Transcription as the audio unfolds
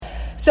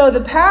So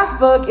the Path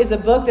book is a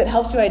book that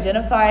helps you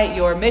identify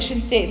your mission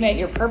statement,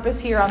 your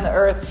purpose here on the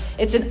earth.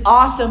 It's an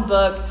awesome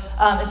book.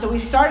 And so we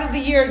started the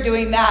year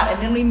doing that,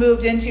 and then we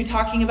moved into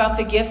talking about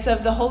the gifts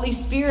of the Holy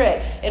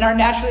Spirit in our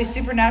Naturally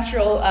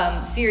Supernatural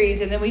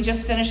series, and then we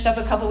just finished up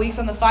a couple weeks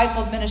on the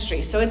Fivefold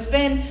Ministry. So it's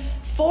been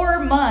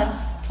 4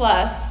 months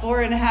plus,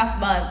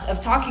 4.5 months of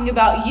talking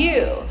about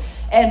you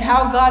and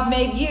how God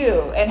made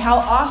you and how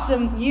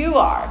awesome you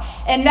are.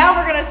 And now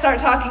we're going to start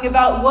talking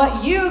about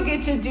what you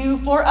get to do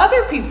for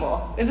other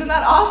people. Isn't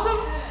that awesome?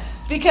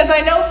 Because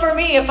I know for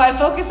me, if I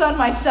focus on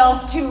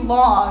myself too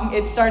long,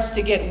 it starts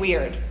to get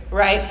weird.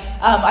 Right?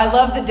 I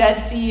love the Dead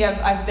Sea.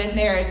 I've been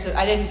there.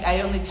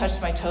 I only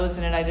touched my toes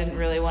in it. I didn't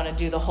really want to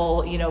do the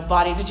whole,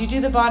 body. Did you do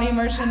the body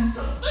immersion?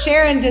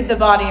 Sharon did the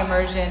body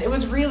immersion. It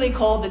was really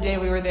cold the day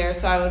we were there,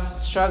 so I was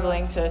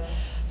struggling to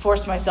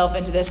force myself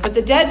into this. But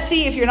the Dead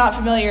Sea, if you're not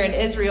familiar, in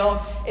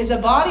Israel, is a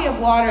body of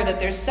water that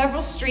there's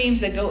several streams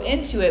that go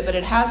into it, but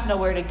it has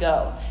nowhere to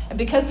go. And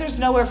because there's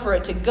nowhere for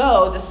it to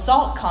go, the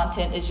salt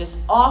content is just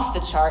off the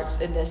charts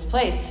in this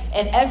place.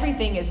 And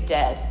everything is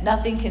dead.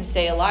 Nothing can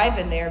stay alive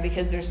in there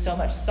because there's so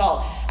much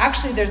salt.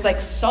 Actually, there's like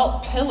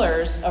salt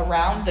pillars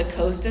around the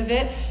coast of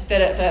it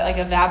that like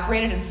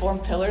evaporated and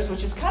formed pillars,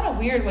 which is kind of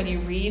weird when you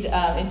read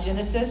in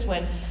Genesis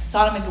when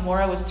Sodom and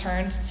Gomorrah was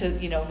turned to,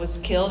 was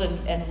killed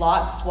and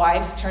Lot's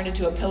wife turned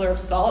into a pillar of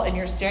salt, and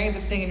you're staring at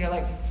this thing and you're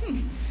like,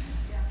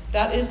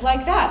 that is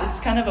like that.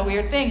 It's kind of a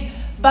weird thing.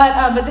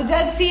 But the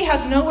Dead Sea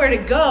has nowhere to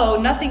go,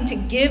 nothing to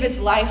give its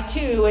life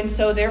to, and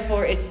so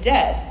therefore it's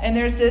dead. And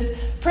there's this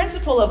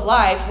principle of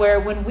life where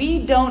when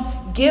we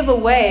don't give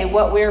away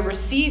what we're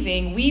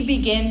receiving, we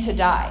begin to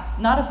die.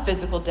 Not a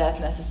physical death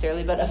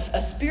necessarily, but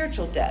a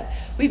spiritual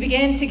death. We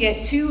begin to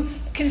get too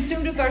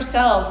consumed with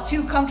ourselves,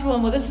 too comfortable,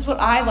 and well, this is what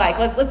I like.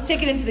 Let's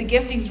take it into the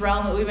giftings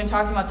realm that we've been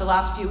talking about the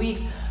last few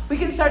weeks. We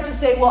can start to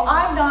say, well,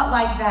 I'm not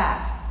like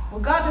that. Well,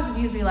 God doesn't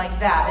use me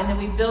like that. And then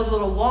we build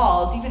little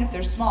walls, even if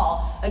they're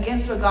small,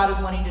 against what God is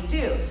wanting to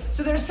do.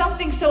 So there's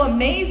something so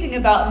amazing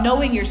about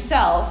knowing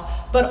yourself,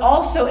 but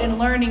also in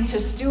learning to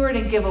steward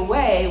and give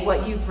away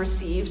what you've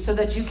received so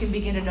that you can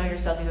begin to know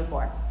yourself even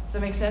more. Does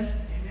that make sense?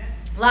 Amen.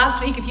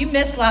 Last week, if you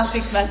missed last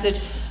week's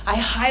message, I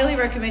highly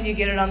recommend you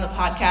get it on the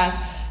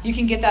podcast. You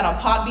can get that on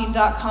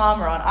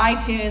podbean.com or on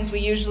iTunes. We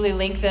usually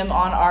link them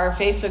on our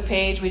Facebook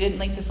page. We didn't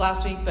link this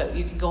last week, but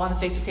you can go on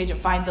the Facebook page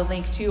and find the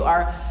link to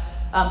our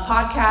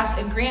podcast.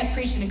 And Grant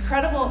preached an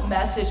incredible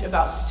message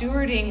about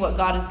stewarding what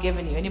God has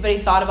given you. Anybody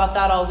thought about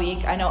that all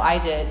week? I know I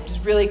did.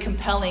 Just really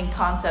compelling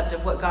concept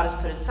of what God has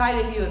put inside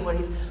of you and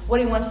what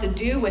he wants to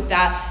do with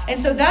that. And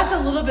so that's a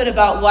little bit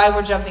about why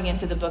we're jumping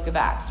into the book of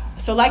Acts.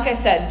 So like I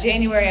said,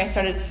 January I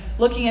started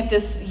looking at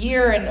this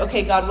year and,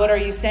 okay, God, what are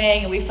you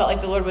saying? And we felt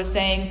like the Lord was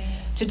saying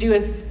to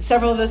do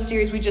several of those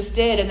series we just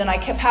did. And then I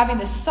kept having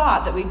this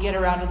thought that we'd get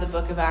around to the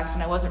book of Acts,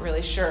 and I wasn't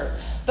really sure.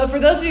 But for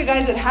those of you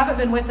guys that haven't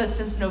been with us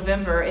since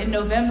November, in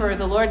November,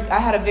 I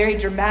had a very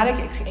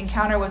dramatic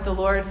encounter with the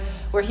Lord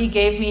where he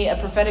gave me a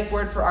prophetic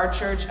word for our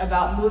church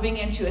about moving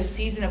into a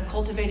season of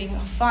cultivating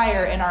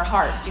fire in our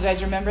hearts. You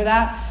guys remember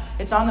that?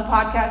 It's on the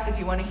podcast if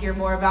you want to hear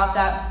more about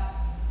that.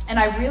 And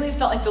I really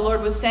felt like the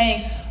Lord was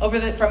saying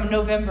from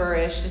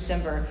November-ish,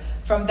 December,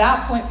 from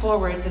that point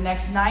forward, the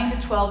next 9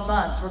 to 12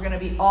 months, we're going to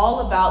be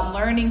all about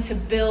learning to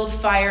build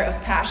fire of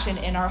passion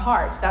in our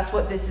hearts. That's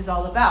what this is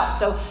all about.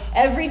 So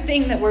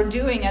everything that we're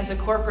doing as a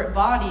corporate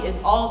body is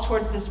all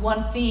towards this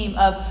one theme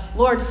of,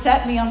 Lord,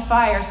 set me on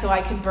fire so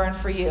I can burn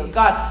for you.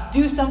 God,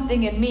 do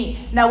something in me.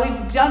 Now,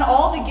 we've done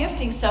all the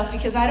gifting stuff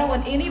because I don't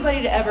want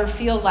anybody to ever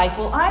feel like,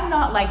 well, I'm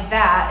not like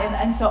that,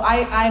 and so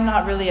I'm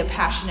not really a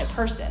passionate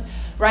person.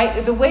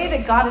 Right? The way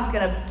that God is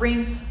going to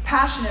bring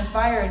passion and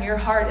fire in your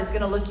heart is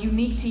going to look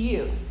unique to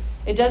you.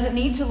 It doesn't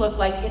need to look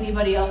like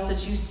anybody else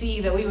that you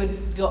see that we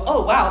would go,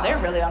 oh, wow, they're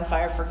really on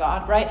fire for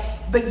God, right?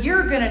 But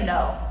you're going to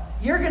know.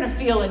 You're going to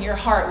feel in your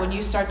heart when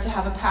you start to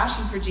have a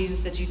passion for Jesus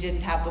that you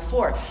didn't have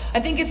before. I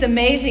think it's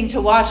amazing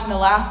to watch in the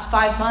last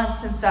 5 months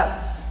since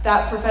that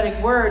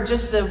prophetic word,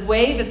 just the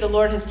way that the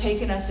Lord has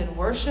taken us in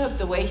worship,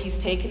 the way he's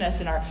taken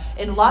us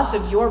in lots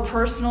of your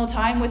personal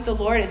time with the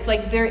Lord. It's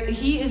like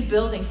he is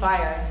building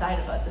fire inside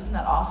of us. Isn't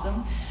that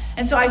awesome?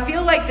 And so I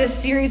feel like this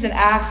series in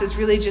Acts is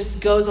really just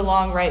goes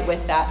along right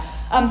with that.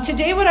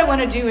 Today what I want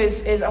to do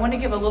is I want to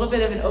give a little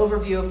bit of an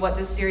overview of what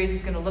this series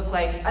is going to look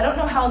like. I don't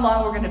know how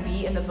long we're going to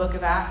be in the book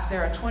of Acts.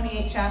 There are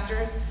 28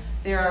 chapters.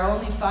 There are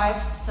only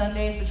 5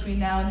 Sundays between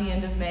now and the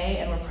end of May,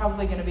 and we're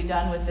probably going to be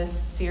done with this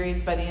series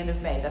by the end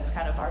of May. That's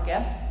kind of our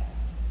guess.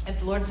 If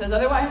the Lord says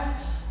otherwise,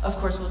 of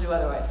course we'll do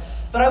otherwise.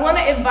 But I want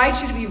to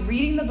invite you to be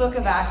reading the book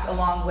of Acts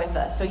along with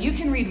us. So you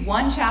can read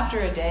 1 chapter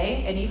a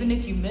day, and even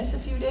if you miss a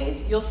few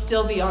days, you'll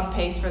still be on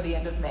pace for the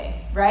end of May,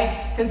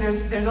 right?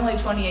 Because there's only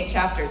 28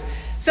 chapters.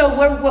 So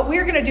what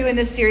we're going to do in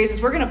this series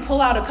is we're going to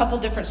pull out a couple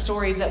different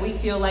stories that we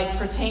feel like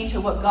pertain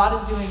to what God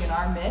is doing in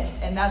our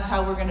midst, and that's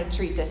how we're going to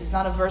treat this. It's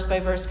not a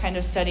verse-by-verse kind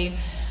of study.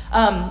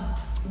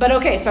 But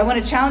okay, so I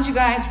want to challenge you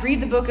guys, read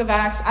the book of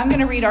Acts. I'm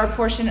going to read our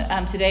portion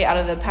today out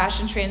of the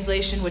Passion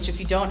Translation, which if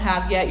you don't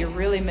have yet, you're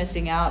really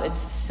missing out. It's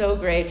so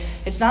great.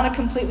 It's not a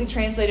completely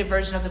translated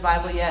version of the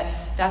Bible yet.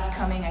 That's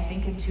coming, I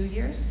think, in 2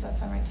 years. Does that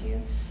sound right to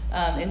you?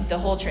 And the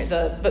whole,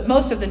 but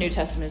most of the New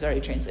Testament is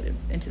already translated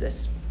into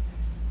this.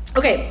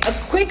 Okay, a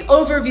quick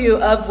overview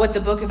of what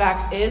the book of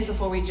Acts is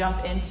before we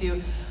jump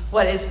into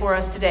what is for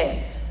us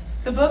today.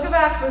 The book of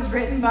Acts was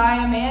written by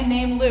a man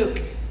named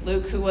Luke.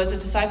 Luke, who was a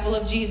disciple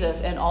of Jesus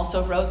and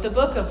also wrote the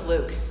book of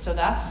Luke. So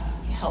that's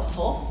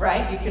helpful,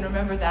 right? You can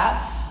remember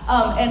that.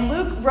 And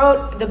Luke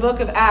wrote the book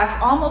of Acts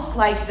almost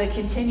like the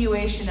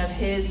continuation of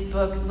his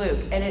book, Luke.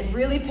 And it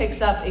really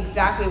picks up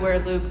exactly where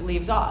Luke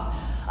leaves off.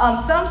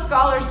 Some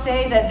scholars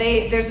say that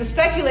there's a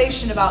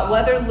speculation about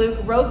whether Luke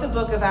wrote the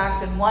book of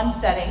Acts in one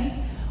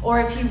setting or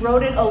if he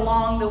wrote it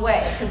along the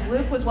way. Because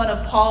Luke was one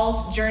of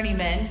Paul's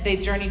journeymen. They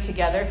journeyed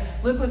together.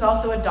 Luke was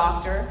also a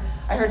doctor.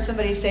 I heard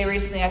somebody say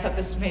recently, I thought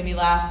this made me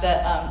laugh,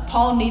 that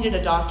Paul needed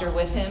a doctor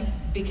with him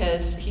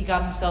because he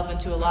got himself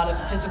into a lot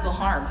of physical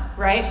harm,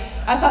 right?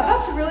 I thought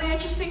that's a really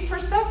interesting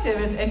perspective.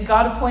 And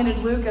God appointed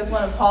Luke as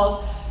one of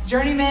Paul's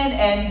journeymen,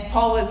 and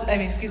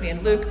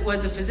and Luke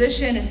was a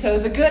physician, and so it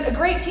was a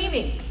great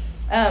teaming.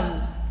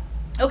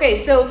 Okay,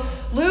 so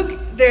Luke,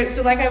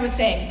 so like I was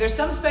saying, there's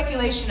some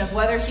speculation of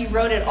whether he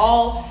wrote it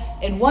all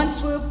in one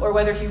swoop or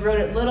whether he wrote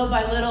it little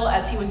by little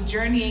as he was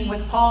journeying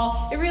with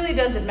Paul. It really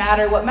doesn't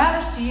matter. What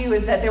matters to you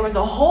is that there was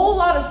a whole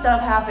lot of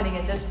stuff happening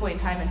at this point in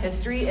time in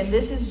history, and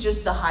this is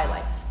just the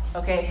highlights,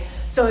 okay?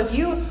 So if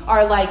you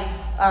are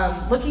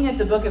looking at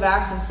the book of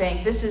Acts and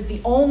saying this is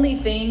the only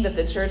thing that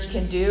the church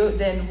can do,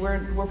 then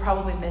we're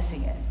probably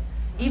missing it.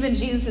 Even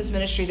Jesus'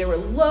 ministry, there were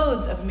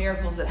loads of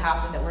miracles that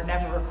happened that were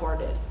never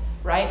recorded,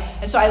 right?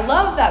 And so I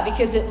love that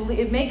because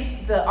it makes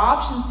the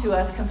options to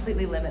us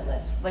completely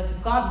limitless.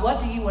 Like, God,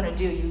 what do you want to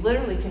do? You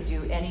literally can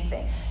do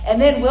anything.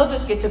 And then we'll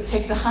just get to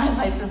pick the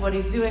highlights of what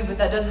he's doing, but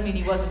that doesn't mean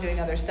he wasn't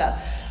doing other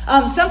stuff.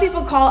 Some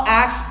people call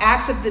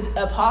Acts of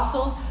the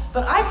Apostles,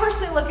 but I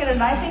personally look at it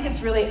and I think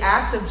it's really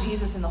Acts of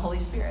Jesus and the Holy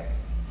Spirit.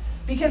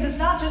 Because it's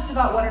not just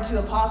about one or two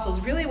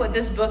apostles. Really what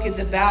this book is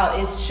about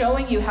is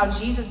showing you how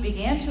Jesus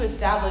began to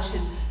establish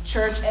his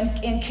church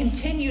and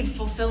continued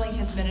fulfilling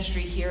his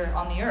ministry here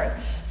on the earth.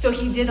 So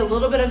he did a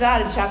little bit of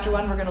that in chapter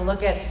 1. We're going to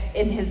look at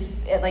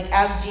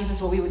as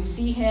Jesus, what we would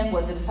see him,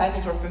 what the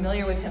disciples were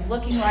familiar with him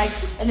looking like.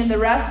 And then the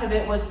rest of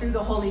it was through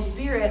the Holy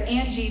Spirit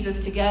and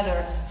Jesus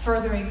together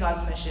furthering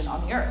God's mission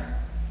on the earth.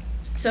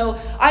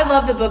 So I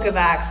love the book of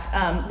Acts.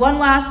 One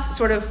last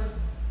sort of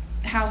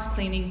house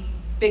cleaning,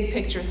 big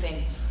picture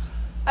thing.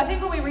 I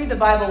think when we read the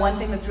Bible, one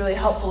thing that's really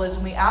helpful is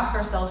when we ask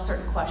ourselves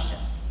certain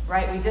questions,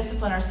 right? We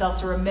discipline ourselves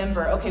to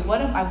remember, okay,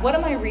 what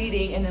am I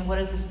reading, and then what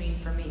does this mean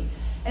for me?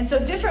 And so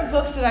different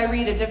books that I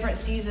read at different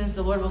seasons,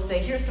 the Lord will say,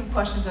 here's some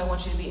questions I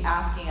want you to be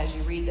asking as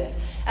you read this.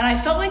 And I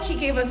felt like he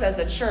gave us as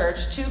a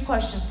church 2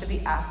 questions to be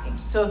asking.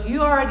 So if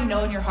you already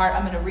know in your heart,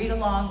 I'm going to read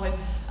along with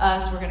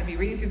us. We're going to be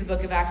reading through the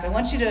book of Acts. I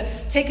want you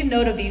to take a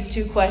note of these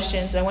 2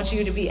 questions. I want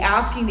you to be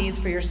asking these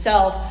for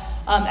yourself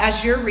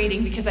as you're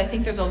reading, because I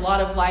think there's a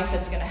lot of life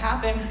that's going to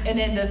happen. And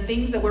then the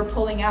things that we're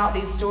pulling out,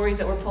 these stories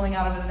that we're pulling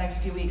out over the next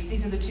few weeks,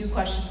 these are the 2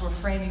 questions we're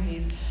framing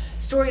these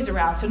stories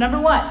around. So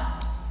number 1,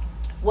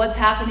 what's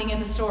happening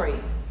in the story?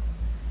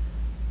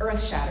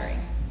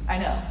 Earth-shattering. I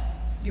know.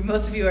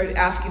 Most of you are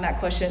asking that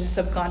question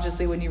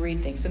subconsciously when you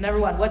read things. So number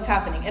 1, what's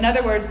happening? In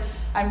other words,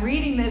 I'm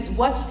reading this,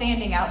 what's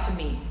standing out to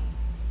me?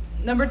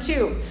 Number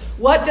 2,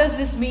 what does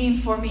this mean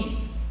for me?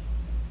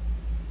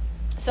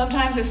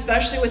 Sometimes,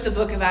 especially with the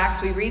book of Acts,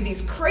 we read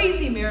these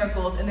crazy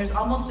miracles and there's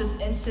almost this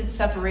instant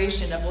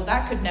separation of, well,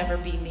 that could never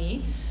be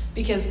me,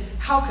 because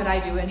how could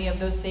I do any of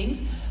those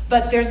things?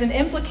 But there's an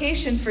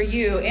implication for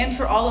you and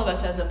for all of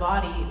us as a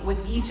body with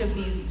each of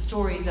these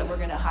stories that we're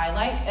going to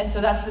highlight. And so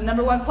that's the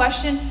number 1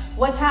 question,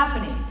 what's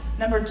happening?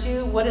 Number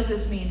 2, what does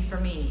this mean for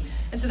me?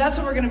 And so that's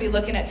what we're going to be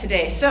looking at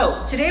today.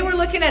 So today we're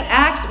looking at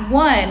Acts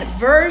 1,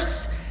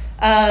 verse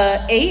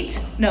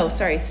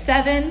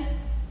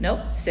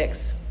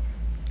 6.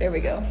 There we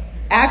go.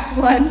 Acts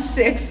 1,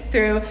 6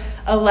 through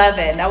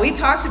 11. Now, we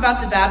talked about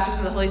the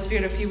baptism of the Holy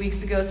Spirit a few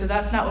weeks ago, so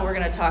that's not what we're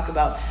going to talk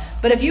about.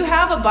 But if you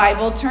have a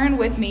Bible, turn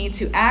with me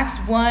to Acts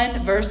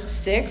 1, verse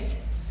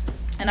 6,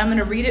 and I'm going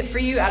to read it for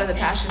you out of the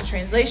Passion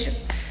Translation.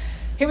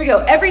 Here we go.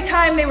 Every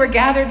time they were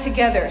gathered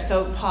together,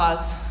 so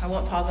pause. I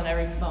won't pause on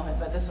every moment,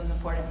 but this one's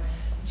important.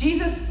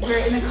 We're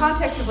in the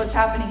context of what's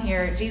happening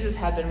here, Jesus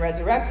had been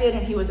resurrected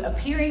and he was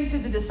appearing to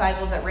the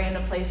disciples at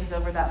random places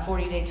over that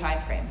 40-day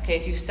time frame. Okay,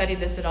 if you've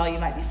studied this at all, you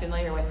might be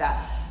familiar with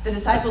that. The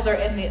disciples are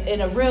in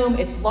a room,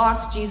 it's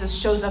locked, Jesus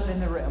shows up in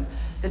the room.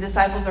 The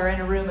disciples are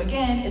in a room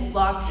again, it's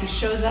locked, he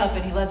shows up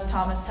and he lets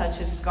Thomas touch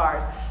his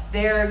scars.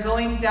 They're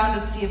going down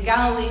to the Sea of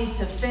Galilee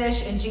to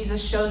fish and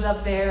Jesus shows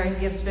up there and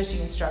gives fishing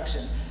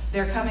instructions.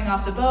 They're coming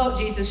off the boat.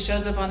 Jesus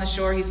shows up on the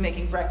shore. He's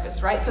making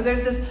breakfast, right? So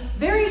there's this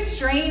very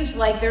strange,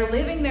 they're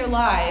living their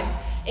lives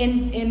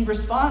in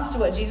response to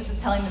what Jesus is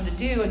telling them to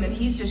do, and then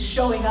he's just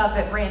showing up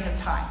at random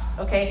times,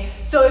 okay?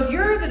 So if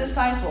you're the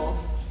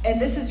disciples and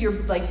this is your,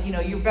 like,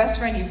 your best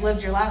friend you've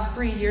lived your last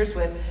 3 years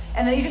with,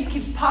 and then he just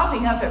keeps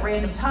popping up at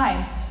random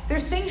times,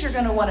 there's things you're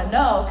going to want to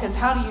know, because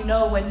how do you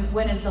know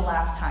when is the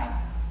last time,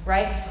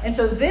 right? And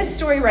so this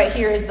story right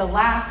here is the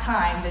last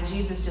time that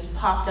Jesus just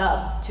popped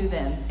up to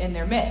them in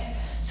their midst.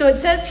 So it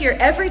says here,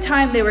 every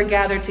time they were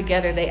gathered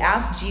together, they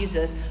asked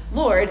Jesus,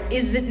 Lord,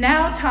 is it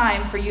now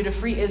time for you to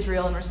free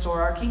Israel and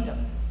restore our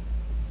kingdom?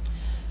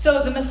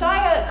 So the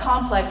Messiah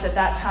complex at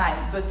that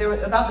time, but there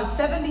were about the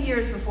 70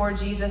 years before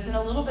Jesus and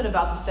a little bit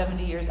about the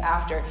 70 years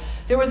after,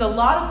 there was a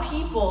lot of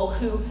people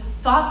who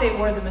thought they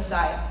were the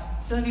Messiah.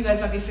 Some of you guys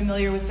might be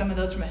familiar with some of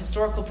those from a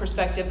historical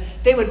perspective.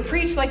 They would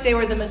preach like they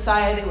were the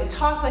Messiah, they would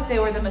talk like they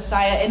were the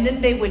Messiah, and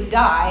then they would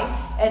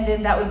die, and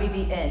then that would be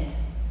the end,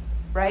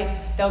 right?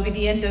 That would be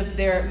the end of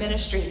their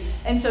ministry.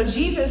 And so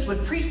Jesus would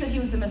preach that he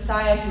was the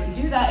Messiah, he would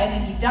do that, and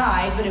then he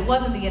died, but it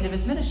wasn't the end of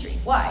his ministry.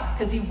 Why?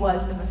 Because he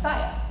was the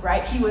Messiah,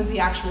 right? He was the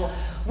actual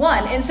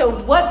one. And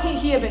so what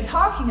he had been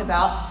talking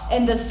about,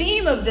 and the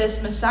theme of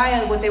this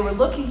Messiah, what they were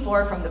looking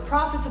for from the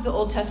prophets of the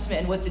Old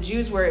Testament and what the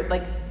Jews were,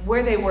 like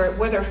where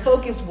their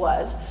focus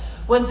was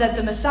that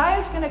the Messiah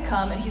is going to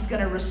come and he's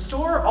going to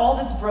restore all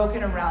that's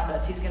broken around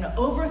us. He's going to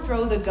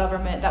overthrow the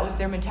government. That was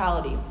their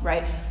mentality,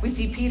 right? We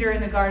see Peter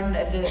in the garden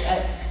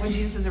when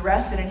Jesus is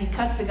arrested, and he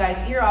cuts the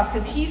guy's ear off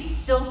because he's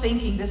still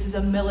thinking this is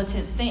a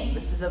militant thing.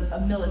 This is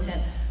a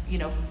militant,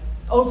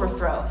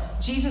 overthrow.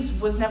 Jesus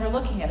was never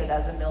looking at it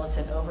as a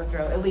militant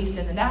overthrow, at least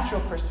in the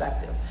natural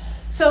perspective.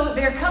 So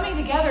they're coming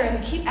together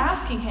and they keep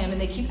asking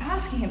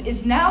him,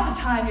 is now the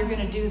time you're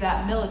going to do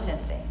that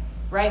militant thing?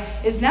 Right?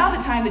 Is now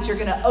the time that you're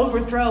going to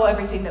overthrow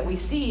everything that we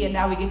see, and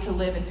now we get to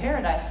live in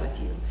paradise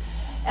with you.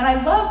 And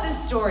I love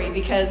this story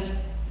because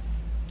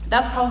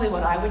that's probably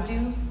what I would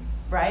do,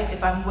 right?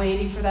 If I'm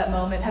waiting for that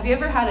moment. Have you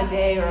ever had a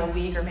day or a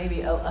week or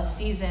maybe a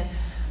season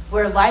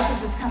where life is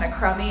just kind of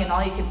crummy and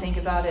all you can think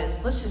about is,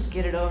 let's just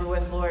get it over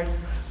with, Lord.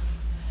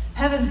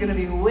 Heaven's going to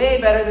be way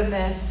better than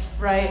this,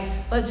 right?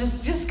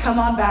 Let's just come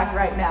on back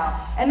right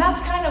now. And that's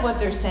kind of what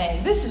they're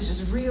saying. This is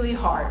just really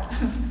hard.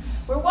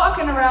 We're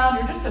walking around,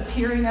 you're just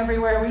appearing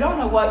everywhere. We don't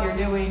know what you're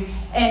doing.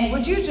 And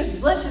let's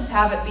just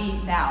have it be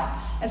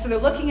now. And so they're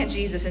looking at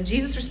Jesus, and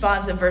Jesus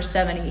responds in verse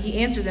 7. He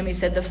answers them. He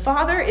said, the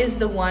Father is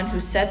the one who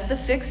sets the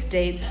fixed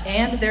dates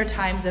and their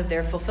times of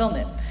their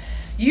fulfillment.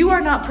 You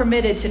are not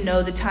permitted to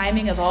know the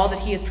timing of all that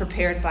he has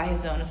prepared by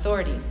his own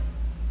authority.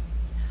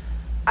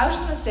 I was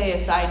just going to say a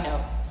side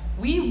note.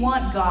 We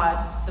want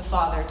God, the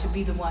Father, to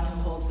be the one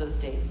who holds those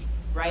dates,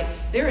 right?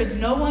 There is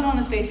no one on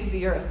the face of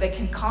the earth that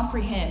can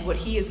comprehend what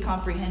he is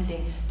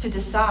comprehending to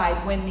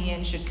decide when the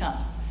end should come.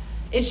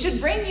 It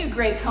should bring you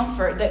great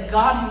comfort that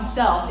God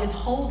himself is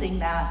holding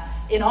that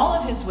in all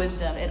of his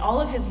wisdom, in all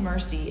of his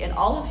mercy, in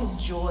all of his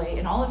joy,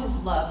 in all of his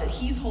love, that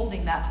he's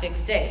holding that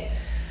fixed day.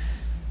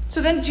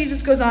 So then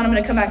Jesus goes on, I'm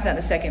going to come back to that in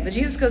a second, but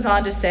Jesus goes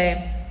on to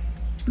say,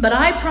 but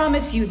I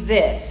promise you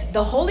this,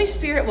 the Holy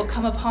Spirit will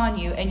come upon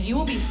you and you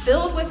will be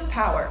filled with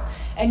power,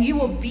 and you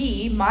will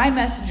be my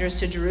messengers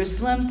to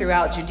Jerusalem,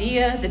 throughout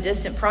Judea, the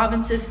distant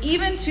provinces,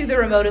 even to the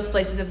remotest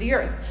places of the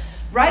earth.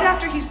 Right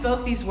after he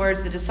spoke these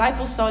words, the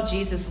disciples saw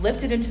Jesus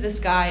lifted into the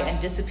sky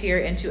and disappear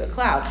into a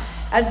cloud.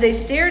 As they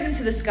stared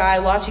into the sky,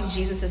 watching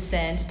Jesus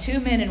ascend, 2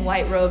 men in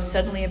white robes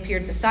suddenly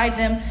appeared beside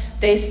them.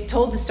 They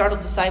told the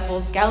startled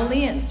disciples,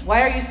 Galileans,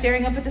 why are you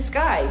staring up at the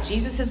sky?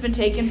 Jesus has been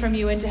taken from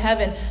you into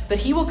heaven, but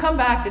he will come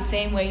back the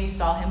same way you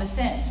saw him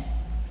ascend.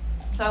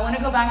 So I want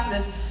to go back to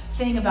this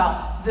thing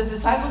about the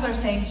disciples are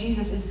saying,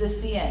 Jesus, is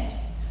this the end?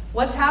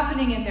 What's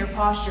happening in their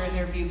posture and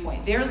their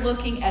viewpoint? They're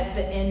looking at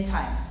the end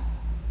times.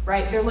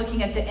 Right? They're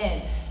looking at the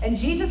end. And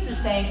Jesus is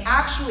saying,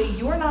 actually,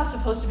 you're not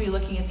supposed to be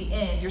looking at the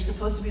end. You're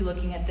supposed to be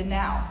looking at the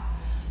now.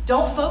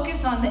 Don't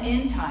focus on the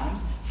end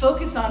times.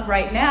 Focus on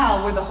right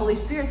now, where the Holy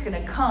Spirit's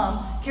going to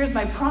come. Here's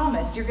my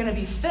promise. You're going to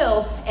be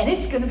filled, and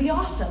it's going to be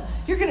awesome.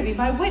 You're going to be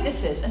my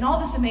witnesses, and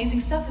all this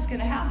amazing stuff is going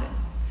to happen.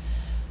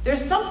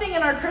 There's something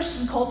in our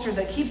Christian culture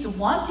that keeps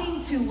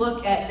wanting to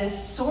look at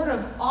this sort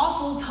of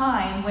awful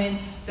time when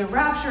the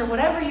rapture,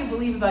 whatever you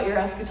believe about your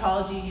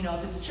eschatology,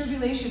 if it's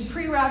tribulation,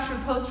 pre-rapture,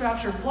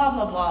 post-rapture, blah,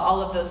 blah, blah, all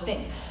of those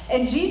things.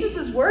 And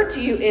Jesus' word to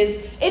you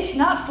is, it's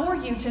not for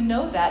you to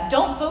know that.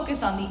 Don't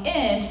focus on the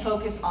end,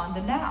 focus on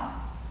the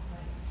now.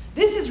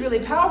 This is really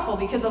powerful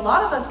because a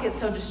lot of us get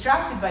so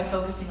distracted by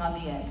focusing on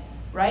the end.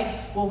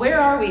 Right? Well, where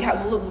are we?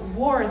 Have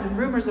wars and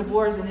rumors of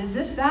wars, and is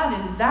this that,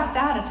 and is that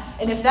that,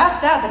 and if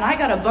that's that, then I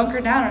got to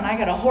bunker down, and I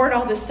got to hoard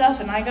all this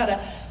stuff, and I got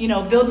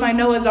to, build my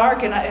Noah's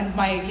Ark and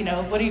my,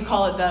 what do you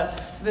call it,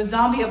 the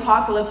zombie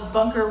apocalypse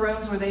bunker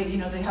rooms where they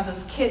have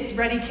those kits,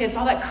 ready kits,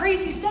 all that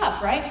crazy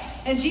stuff, right?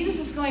 And Jesus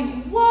is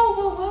going, whoa,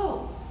 whoa,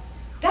 whoa,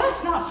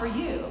 that's not for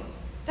you,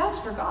 that's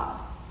for God.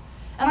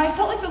 And I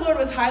felt like the Lord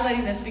was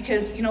highlighting this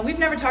because, we've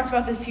never talked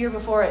about this here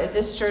before at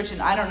this church,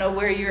 and I don't know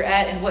where you're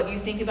at and what you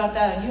think about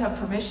that, and you have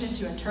permission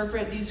to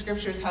interpret these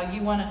scriptures how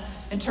you want to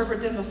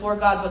interpret them before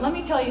God. But let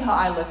me tell you how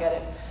I look at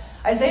it.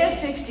 Isaiah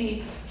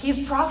 60,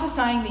 he's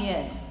prophesying the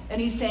end, and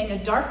he's saying,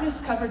 a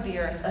darkness covered the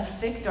earth, a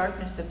thick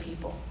darkness the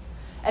people.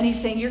 And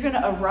he's saying, you're going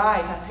to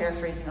arise. I'm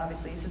paraphrasing,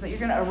 obviously. He says that you're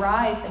going to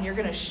arise and you're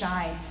going to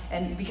shine,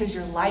 and because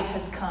your light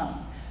has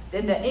come.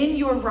 Then in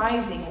your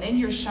rising and in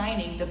your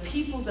shining, the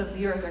peoples of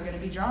the earth are going to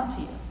be drawn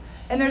to you.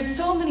 And there's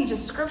so many,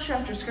 just scripture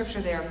after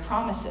scripture there of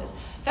promises.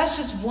 That's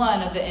just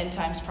one of the end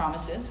times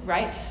promises,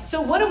 right?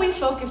 So what do we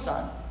focus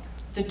on?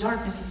 The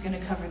darkness is going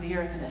to cover the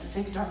earth and the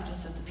thick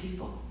darkness of the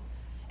people.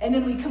 And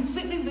then we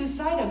completely lose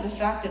sight of the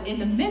fact that in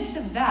the midst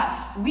of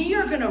that, we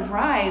are going to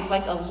rise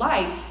like a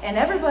light, and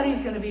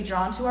everybody's going to be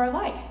drawn to our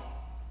light.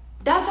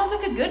 That sounds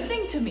like a good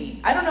thing to me.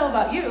 I don't know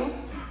about you,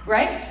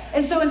 right?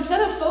 And so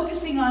instead of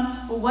focusing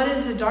on, well, what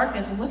is the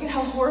darkness? And look at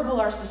how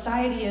horrible our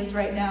society is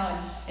right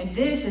now, and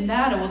this and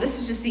that, and well, this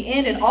is just the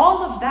end. And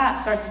all of that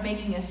starts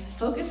making us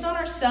focus on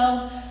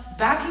ourselves,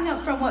 backing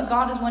up from what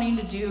God is wanting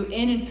to do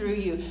in and through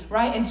you,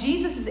 right? And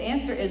Jesus'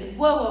 answer is,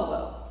 whoa, whoa,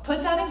 whoa.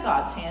 Put that in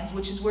God's hands,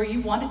 which is where you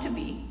want it to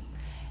be.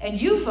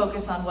 And you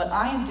focus on what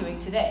I am doing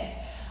today.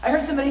 I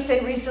heard somebody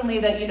say recently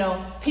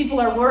that, people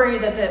are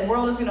worried that the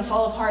world is going to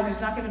fall apart and there's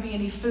not going to be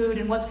any food,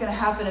 and what's going to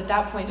happen at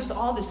that point. Just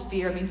all this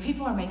fear. I mean,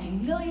 people are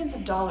making millions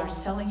of dollars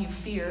selling you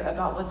fear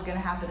about what's going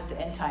to happen at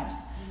the end times.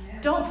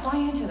 Amen. Don't buy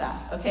into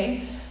that,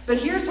 okay? But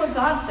here's what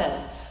God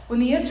says. When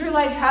the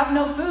Israelites have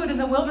no food in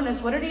the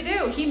wilderness, what did he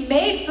do? He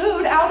made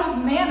food out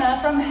of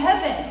manna from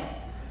heaven.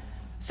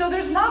 So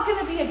there's not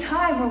going to be a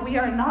time where we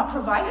are not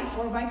provided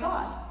for by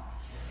God.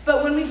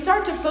 But when we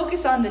start to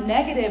focus on the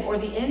negative or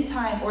the end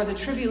time or the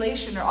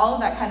tribulation or all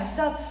of that kind of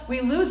stuff, we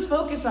lose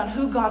focus on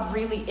who God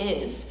really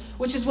is,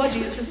 which is what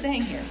Jesus is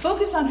saying here.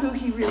 Focus on who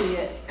he really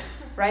is,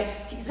 right?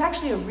 He's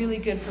actually a really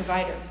good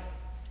provider.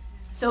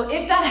 So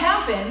if that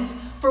happens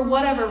for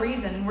whatever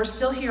reason, and we're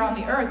still here on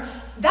the earth,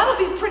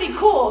 that'll be pretty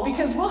cool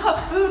because we'll have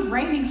food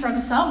raining from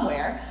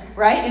somewhere,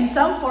 right? In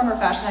some form or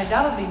fashion. I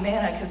doubt it'll be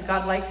manna because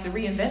God likes to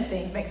reinvent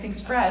things, make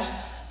things fresh.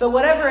 But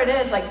whatever it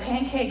is, like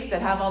pancakes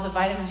that have all the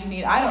vitamins you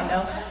need, I don't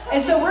know.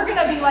 And so we're going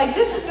to be like,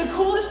 this is the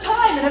coolest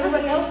time. And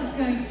everybody else is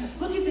going to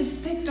look at this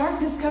thick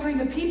darkness covering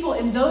the people.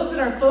 And those that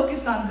are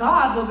focused on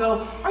God will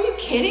go, are you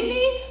kidding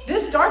me?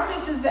 This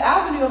darkness is the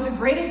avenue of the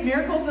greatest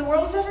miracles the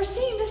world has ever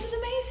seen. This is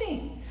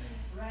amazing.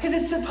 Because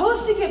it's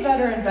supposed to get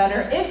better and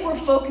better if we're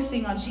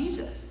focusing on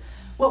Jesus.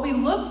 What we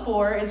look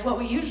for is what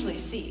we usually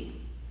see,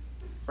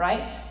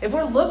 right? If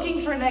we're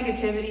looking for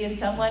negativity in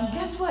someone,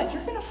 guess what?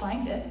 You're going to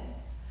find it.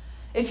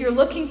 If you're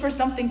looking for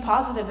something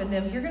positive in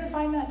them, you're going to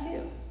find that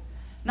too.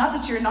 Not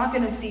that you're not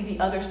going to see the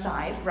other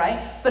side,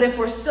 right? But if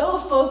we're so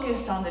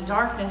focused on the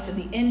darkness and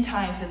the end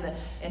times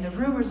and the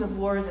rumors of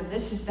wars and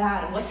this is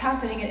that and what's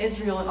happening in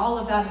Israel and all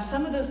of that, and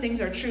some of those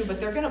things are true,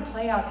 but they're going to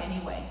play out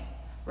anyway,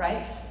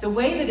 right? The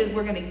way that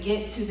we're going to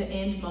get to the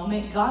end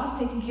moment, God is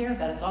taking care of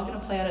that. It's all going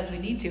to play out as we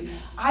need to.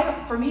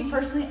 For me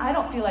personally, I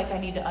don't feel like I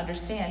need to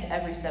understand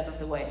every step of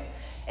the way.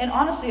 And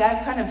honestly,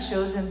 I've kind of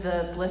chosen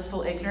the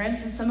blissful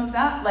ignorance in some of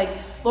that. Like,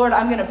 Lord,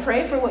 I'm going to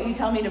pray for what you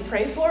tell me to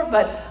pray for,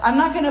 but I'm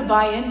not going to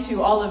buy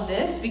into all of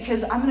this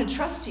because I'm going to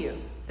trust you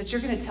that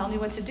you're going to tell me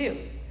what to do.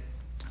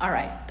 All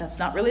right, that's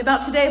not really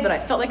about today, but I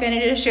felt like I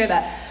needed to share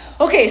that.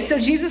 Okay, so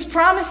Jesus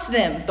promised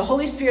them the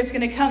Holy Spirit's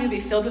going to come. You'll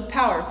be filled with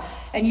power,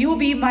 and you will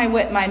be my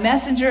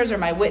messengers or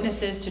my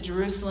witnesses to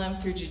Jerusalem,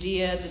 through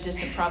Judea, the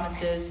distant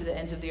provinces, to the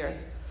ends of the earth.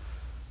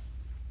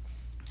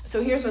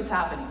 So here's what's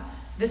happening.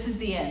 This is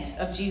the end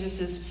of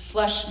Jesus'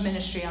 flesh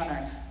ministry on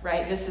earth,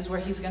 right? This is where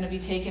he's going to be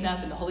taken up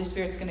and the Holy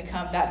Spirit's going to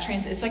come.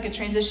 It's like a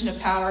transition of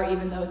power,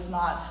 even though it's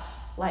not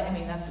like,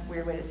 that's a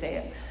weird way to say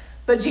it.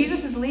 But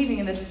Jesus is leaving,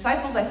 and the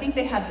disciples, I think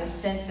they had this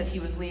sense that he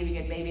was leaving,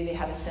 and maybe they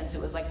had a sense it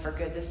was like for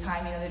good this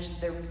time.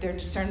 Their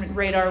discernment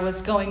radar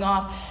was going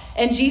off.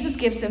 And Jesus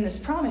gives them this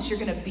promise: you're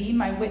going to be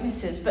my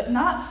witnesses, but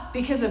not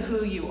because of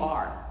who you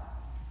are.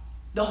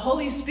 The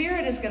Holy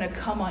Spirit is going to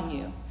come on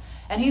you,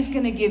 and he's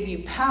going to give you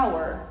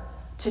power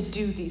to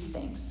do these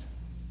things.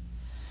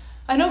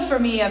 I know for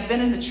me, I've been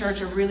in the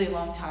church a really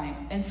long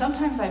time, and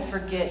sometimes I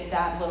forget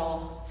that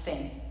little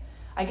thing.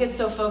 I get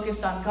so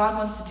focused on God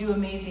wants to do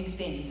amazing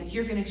things, that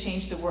you're going to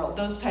change the world,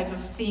 those type of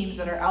themes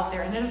that are out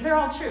there, and they're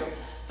all true.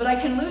 But I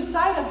can lose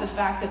sight of the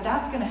fact that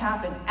that's going to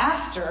happen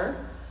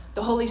after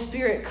the Holy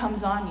Spirit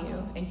comes on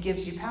you and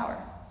gives you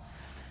power.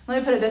 Let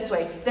me put it this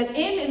way, that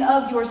in and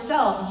of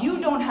yourself,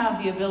 you don't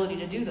have the ability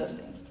to do those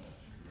things.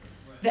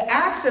 The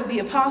Acts of the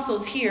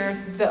Apostles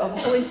here, the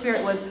Holy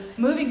Spirit was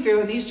moving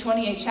through these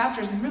 28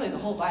 chapters, and really the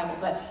whole Bible,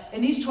 but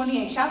in these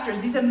 28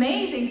 chapters, these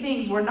amazing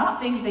things were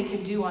not things they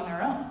could do on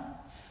their own.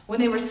 When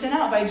they were sent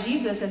out by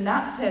Jesus in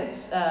that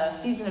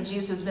season of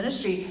Jesus'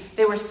 ministry,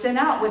 they were sent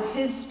out with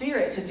his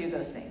Spirit to do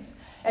those things.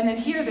 And then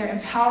here they're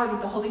empowered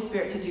with the Holy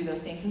Spirit to do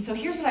those things. And so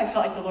here's what I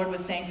felt like the Lord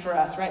was saying for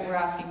us, right? We're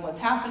asking what's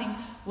happening.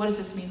 What does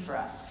this mean for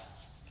us?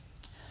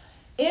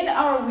 In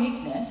our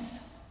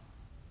weakness,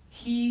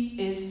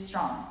 he is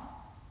strong.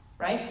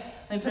 Right?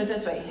 Let me put it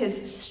this way.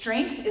 His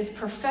strength is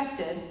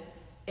perfected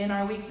in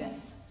our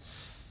weakness.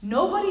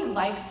 Nobody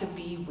likes to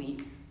be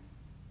weak.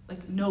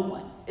 Like, no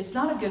one. It's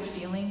not a good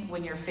feeling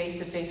when you're face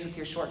to face with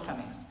your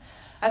shortcomings.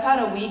 I've had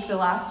a week, the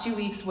last 2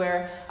 weeks,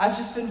 where I've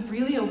just been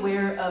really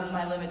aware of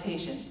my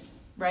limitations.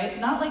 right?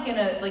 Not like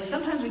like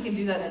sometimes we can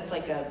do that and it's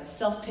like a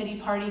self-pity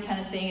party kind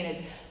of thing and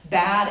it's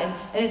bad.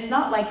 And it's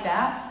not like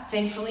that,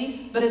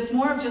 thankfully, but it's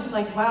more of just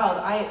like,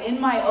 wow, in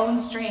my own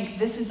strength,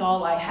 this is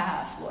all I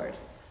have, Lord.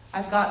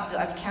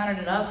 I've counted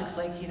it up. It's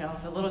like,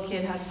 the little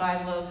kid had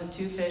 5 loaves and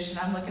 2 fish, and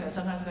I'm looking at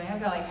sometimes going,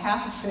 I've got like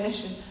half a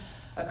fish and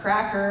a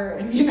cracker,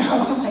 and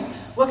like,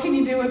 what can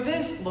you do with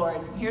this, Lord?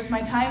 Here's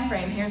my time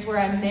frame. Here's where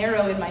I'm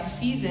narrow in my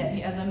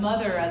season as a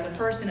mother, as a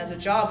person, as a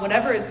job,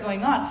 whatever is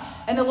going on.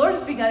 And the Lord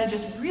has begun to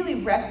just really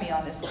wreck me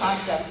on this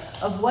concept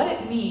of what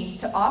it means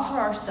to offer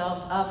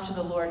ourselves up to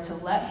the Lord, to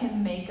let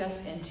him make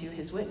us into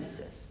his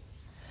witnesses.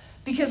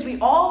 Because we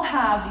all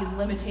have these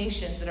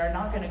limitations that are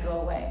not going to go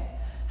away.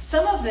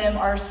 Some of them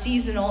are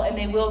seasonal and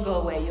they will go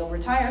away. You'll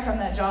retire from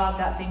that job,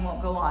 that thing won't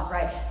go on,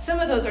 right? Some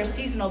of those are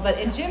seasonal, but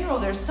in general,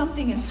 there's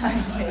something inside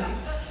you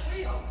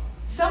maybe.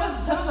 Some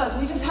of us,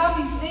 we just have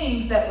these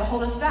things that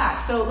hold us back.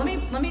 So let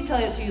me tell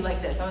it to you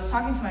like this. I was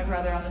talking to my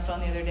brother on the phone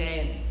the other day,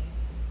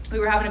 and we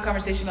were having a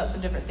conversation about some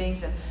different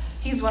things, and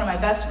he's one of my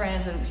best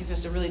friends, and he's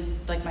just a really,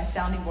 like, my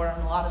sounding board on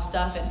a lot of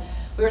stuff, and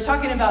we were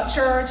talking about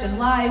church and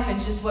life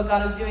and just what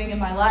God was doing in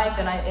my life,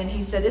 and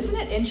he said, isn't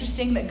it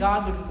interesting that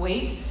God would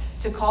wait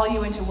to call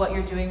you into what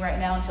you're doing right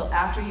now until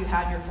after you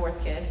had your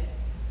 4th kid?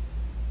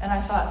 And I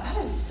thought, that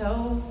is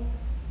so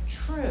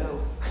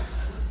true.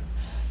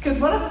 Because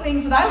one of the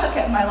things that I look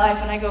at in my life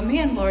and I go,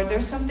 man, Lord,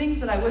 there's some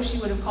things that I wish you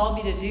would have called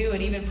me to do,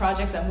 and even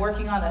projects I'm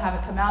working on that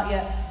haven't come out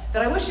yet,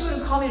 that I wish you would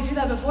have called me to do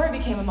that before I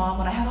became a mom,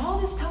 when I had all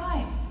this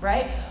time,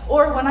 right?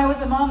 Or when I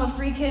was a mom of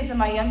 3 kids and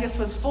my youngest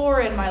was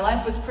 4 and my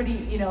life was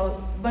pretty,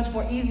 much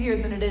more easier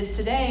than it is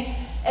today.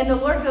 And the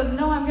Lord goes,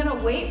 no, I'm going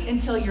to wait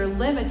until you're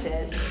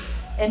limited,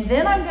 and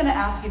then I'm going to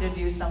ask you to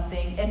do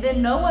something, and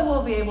then no one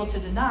will be able to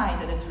deny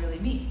that it's really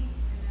me,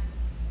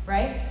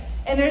 right?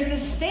 And there's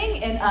this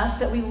thing in us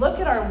that we look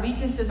at our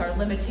weaknesses, our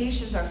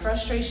limitations, our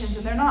frustrations,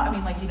 and they're not,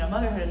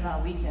 motherhood is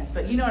not a weakness,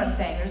 but you know what I'm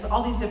saying. There's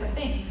all these different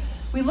things.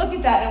 We look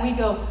at that and we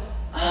go,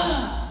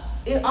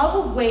 I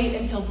will wait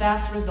until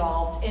that's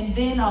resolved, and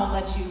then I'll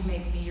let you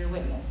make me your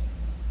witness.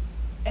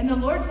 And the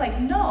Lord's like,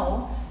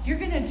 no, you're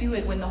going to do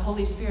it when the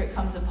Holy Spirit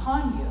comes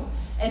upon you.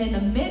 And in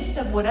the midst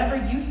of whatever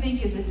you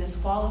think is a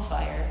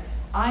disqualifier,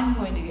 I'm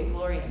going to get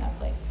glory in that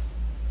place.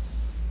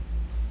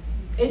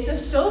 It's a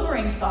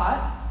sobering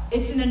thought.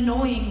 It's an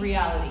annoying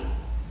reality.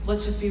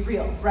 Let's just be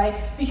real, right?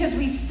 Because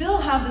we still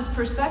have this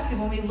perspective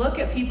when we look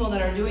at people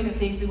that are doing the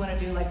things we want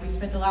to do, like we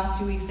spent the last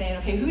 2 weeks saying,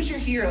 okay, who's your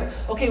hero?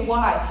 Okay,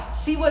 why?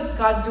 See what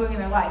God's doing in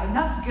their life, and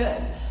that's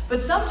good.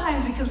 But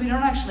sometimes because we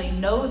don't actually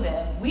know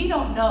them, we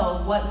don't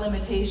know what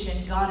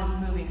limitation God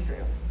is moving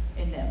through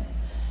in them.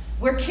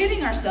 We're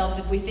kidding ourselves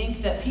if we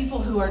think that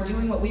people who are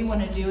doing what we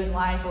want to do in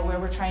life or where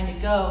we're trying to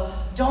go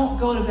don't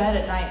go to bed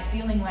at night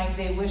feeling like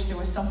they wish there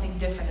was something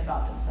different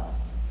about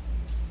themselves.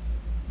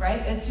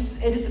 Right?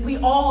 We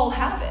all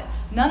have it.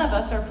 None of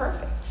us are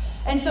perfect.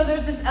 And so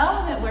there's this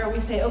element where we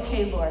say,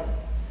 okay, Lord,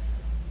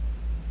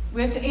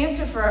 we have to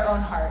answer for our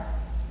own heart.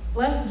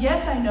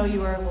 Yes, I know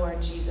you are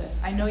Lord Jesus.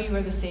 I know you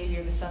are the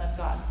Savior, the Son of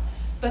God.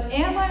 But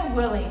am I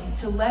willing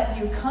to let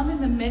you come in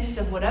the midst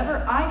of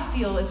whatever I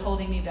feel is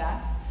holding me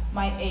back?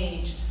 My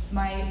age,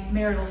 my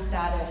marital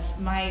status,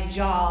 my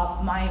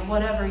job, my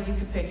whatever you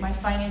could pick, my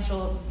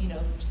financial,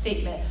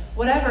 statement,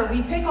 whatever.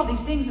 We pick all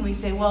these things and we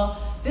say,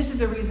 well, this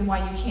is a reason why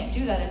you can't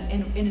do that.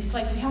 And it's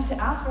like we have to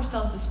ask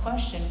ourselves this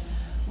question,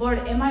 Lord,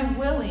 am I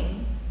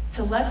willing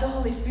to let the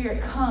Holy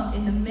Spirit come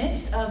in the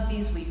midst of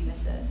these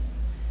weaknesses,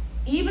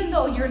 even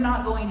though you're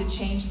not going to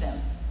change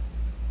them?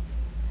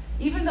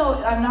 Even though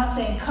I'm not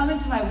saying come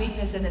into my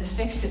weakness and then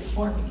fix it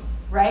for me,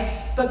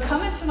 right? But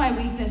come into my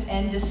weakness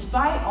and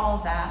despite all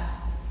that,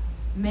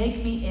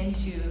 make me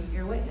into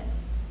your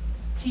witness.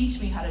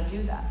 Teach me how to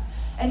do that.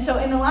 And so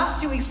in the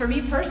last 2 weeks, for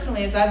me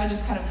personally, as I've been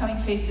just kind of coming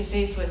face to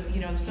face with,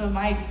 some of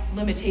my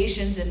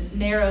limitations and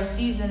narrow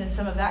season and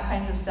some of that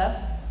kinds of stuff,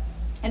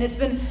 and it's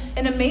been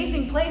an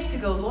amazing place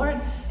to go, Lord,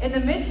 in the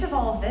midst of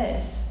all of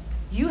this,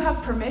 you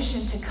have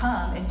permission to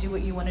come and do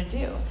what you want to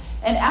do.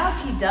 And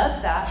as he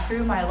does that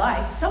through my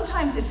life,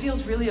 sometimes it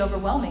feels really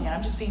overwhelming, and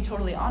I'm just being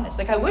totally honest.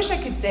 Like, I wish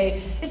I could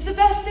say, it's the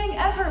best thing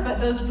ever, but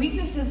those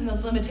weaknesses and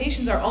those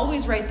limitations are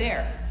always right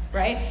there,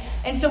 right?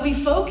 And so we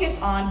focus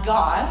on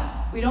God.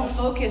 We don't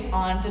focus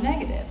on the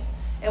negative.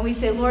 And we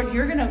say, Lord,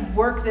 you're going to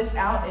work this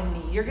out in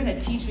me. You're going to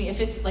teach me. If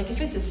it's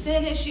a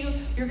sin issue,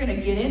 you're going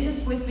to get in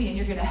this with me and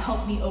you're going to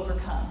help me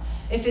overcome.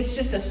 If it's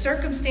just a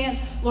circumstance,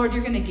 Lord,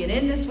 you're going to get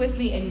in this with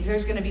me and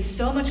there's going to be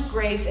so much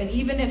grace. And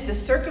even if the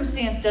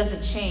circumstance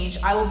doesn't change,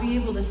 I will be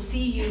able to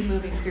see you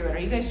moving through it. Are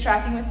you guys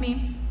tracking with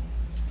me?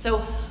 So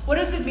what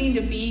does it mean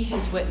to be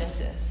his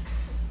witnesses?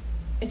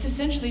 It's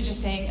essentially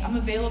just saying, I'm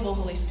available,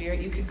 Holy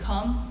Spirit. You could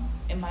come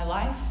in my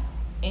life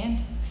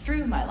and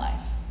through my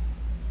life.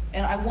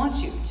 And I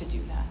want you to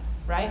do that,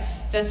 right?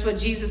 That's what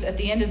Jesus, at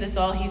the end of this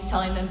all, he's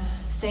telling them,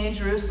 stay in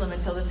Jerusalem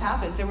until this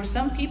happens. There were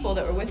some people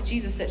that were with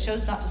Jesus that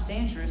chose not to stay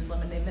in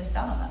Jerusalem, and they missed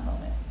out on that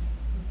moment.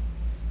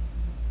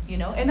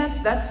 And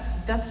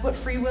that's what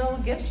free will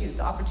gives you,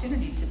 the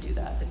opportunity to do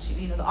that,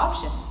 the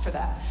option for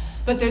that.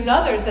 But there's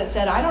others that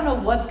said, I don't know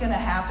what's going to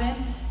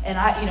happen. And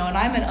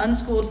I'm an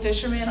unschooled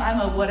fisherman. I'm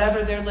a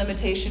whatever their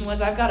limitation was.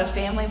 I've got a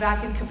family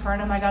back in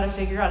Capernaum I got to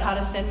figure out how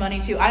to send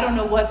money to. I don't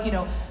know what,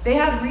 they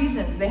had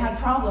reasons, they had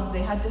problems,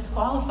 they had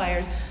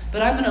disqualifiers.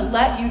 But I'm going to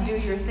let you do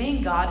your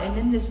thing, God. And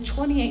then this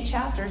 28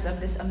 chapters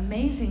of this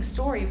amazing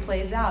story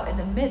plays out in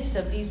the midst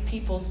of these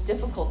people's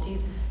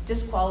difficulties,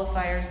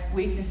 disqualifiers,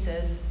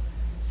 weaknesses,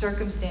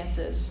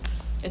 circumstances.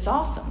 It's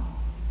awesome.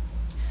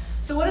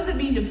 So what does it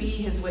mean to be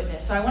his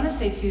witness? So I want to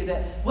say too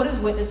that what does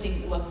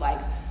witnessing look like?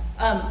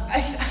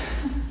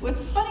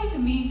 What's funny to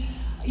me,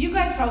 you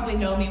guys probably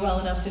know me well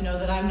enough to know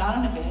that I'm not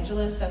an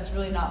evangelist. That's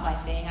really not my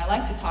thing. I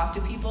like to talk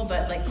to people,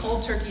 but like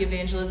cold turkey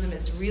evangelism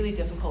is really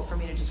difficult for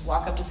me to just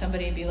walk up to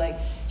somebody and be like,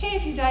 hey,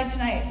 if you died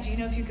tonight, do you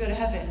know if you go to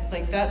heaven?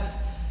 Like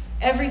that's,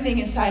 everything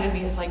inside of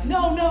me is like,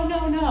 no,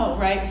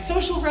 right?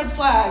 Social red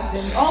flags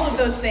and all of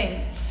those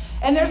things.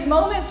 And there's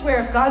moments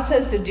where if God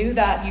says to do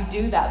that, you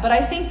do that. But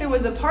I think there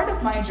was a part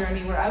of my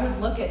journey where I would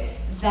look at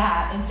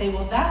that and say,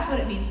 well, that's what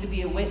it means to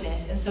be a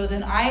witness. And so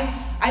then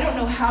I don't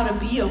know how to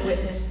be a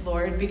witness,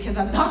 Lord, because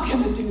I'm not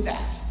going to do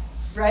that,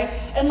 right?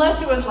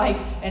 Unless it was like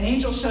an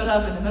angel showed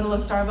up in the middle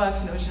of Starbucks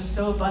and it was just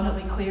so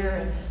abundantly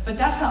clear. But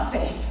that's not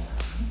faith.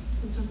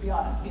 Let's just be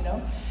honest,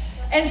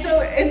 And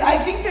so I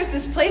think there's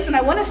this place, and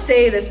I want to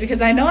say this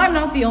because I know I'm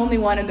not the only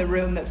one in the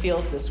room that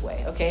feels this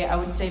way, okay? I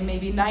would say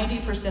maybe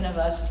 90% of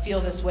us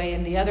feel this way,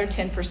 and the other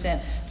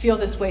 10% feel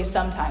this way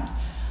sometimes.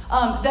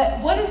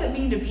 That what does it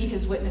mean to be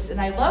his witness? And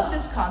I love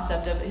this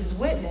concept of his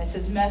witness,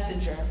 his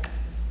messenger,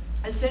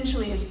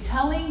 essentially is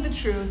telling the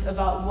truth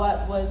about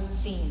what was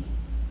seen,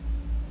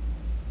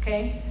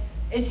 okay?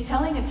 It's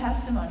telling a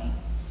testimony,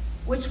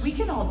 which we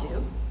can all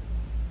do,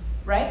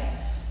 right?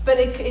 But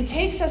it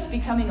takes us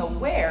becoming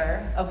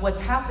aware of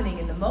what's happening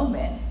in the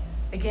moment.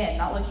 Again,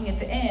 not looking at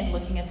the end,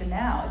 looking at the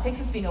now. It takes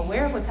us being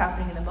aware of what's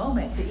happening in the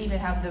moment to even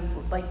have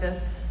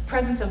the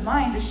presence of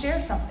mind to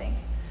share something.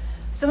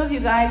 Some of you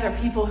guys are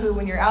people who,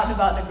 when you're out and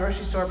about in a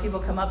grocery store, people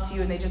come up to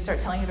you and they just start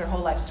telling you their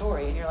whole life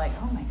story. And you're like,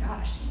 oh my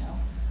gosh,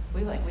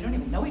 we don't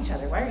even know each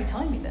other. Why are you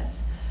telling me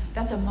this?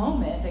 That's a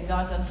moment that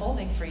God's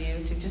unfolding for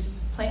you to just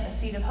plant a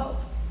seed of hope.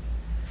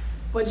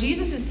 What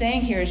Jesus is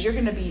saying here is you're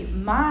going to be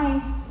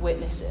my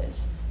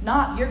witnesses.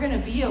 Not you're going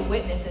to be a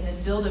witness and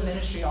then build a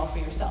ministry all for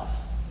yourself.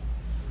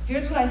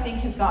 Here's what I think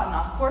has gotten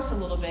off course a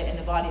little bit in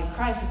the body of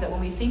Christ is that when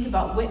we think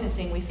about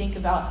witnessing, we think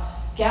about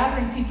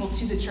gathering people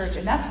to the church,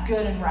 and that's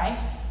good and right,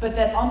 but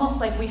that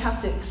almost like we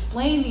have to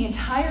explain the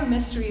entire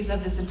mysteries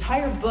of this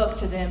entire book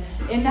to them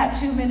in that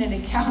 2-minute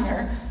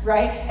encounter,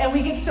 right? And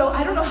we get so,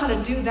 I don't know how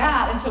to do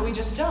that, and so we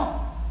just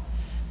don't.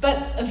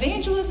 But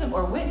evangelism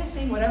or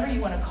witnessing, whatever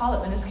you want to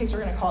call it, in this case we're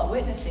going to call it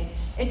witnessing,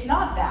 it's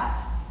not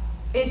that.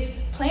 It's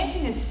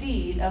planting a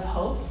seed of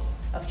hope,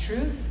 of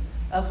truth,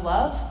 of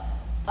love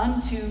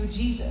unto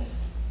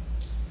Jesus,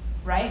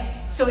 right?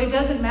 So it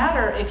doesn't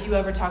matter if you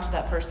ever talk to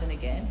that person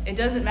again. It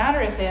doesn't matter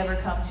if they ever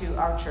come to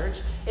our church.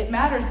 It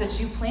matters that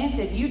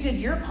you did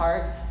your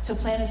part to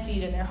plant a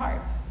seed in their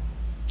heart.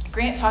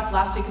 Grant talked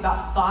last week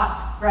about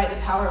thought, right? The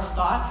power of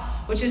thought,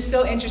 which is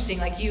so interesting.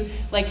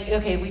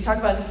 Okay, we talk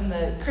about this in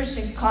the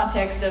Christian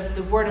context of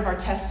the word of our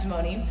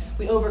testimony.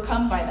 We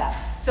overcome by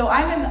that. So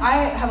I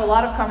have a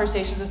lot of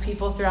conversations with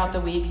people throughout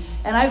the week,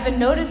 and I've been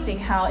noticing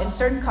how in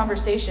certain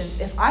conversations,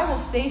 if I will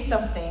say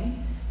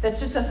something that's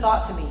just a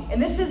thought to me,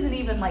 and this isn't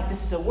even like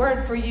this is a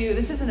word for you,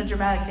 this isn't a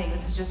dramatic thing,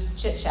 this is just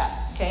chit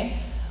chat, okay?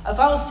 If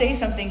I will say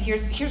something,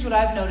 here's what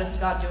I've noticed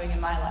God doing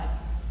in my life.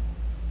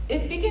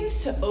 It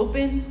begins to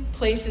open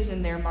places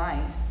in their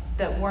mind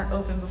that weren't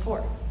open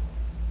before.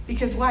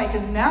 Because why?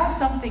 Because now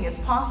something is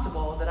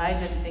possible that I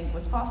didn't think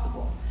was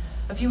possible.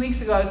 A few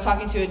weeks ago, I was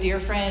talking to a dear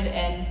friend,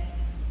 and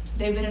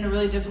they've been in a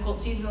really difficult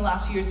season the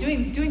last few years,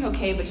 doing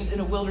okay, but just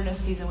in a wilderness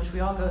season, which we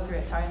all go through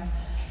at times.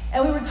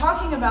 And we were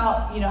talking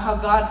about, how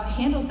God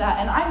handles that.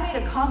 And I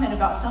made a comment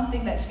about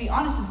something that, to be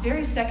honest, is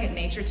very second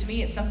nature to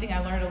me. It's something I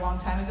learned a long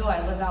time ago.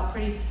 I live out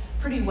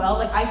pretty well.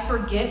 Like, I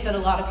forget that a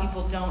lot of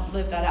people don't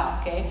live that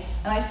out, okay?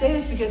 And I say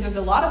this because there's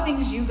a lot of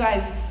things you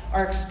guys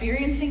are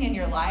experiencing in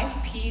your life,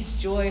 peace,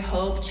 joy,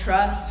 hope,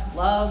 trust,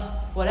 love,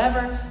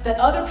 whatever, that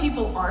other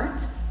people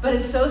aren't, but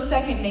it's so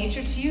second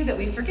nature to you that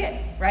we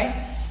forget,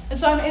 right? And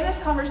so I'm in this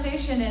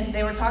conversation, and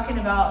they were talking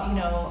about,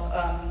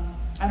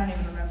 I don't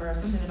even remember,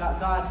 something about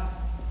God,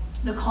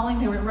 the calling.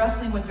 They were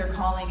wrestling with their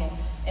calling,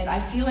 and I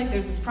feel like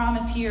there's this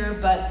promise here,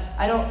 but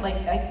I don't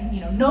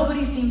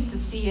nobody seems to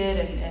see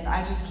it, and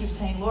I just keep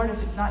saying, Lord,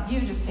 if it's not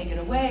you, just take it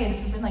away. And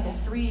this has been like a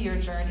 3-year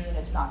journey, and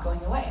it's not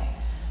going away.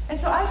 And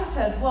so I just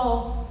said,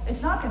 well,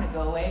 it's not going to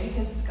go away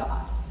because it's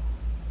God,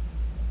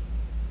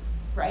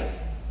 right?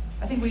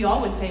 I think we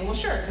all would say, well,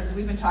 sure, because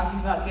we've been talking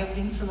about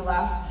giftings for the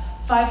last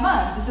 5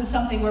 months. This is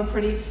something we're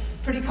pretty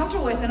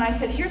comfortable with. And I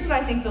said, here's what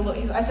I think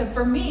I said,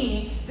 for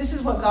me, this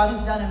is what God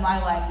has done in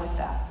my life with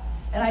that.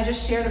 And I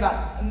just shared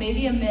about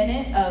maybe a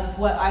minute of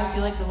what I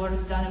feel like the Lord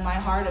has done in my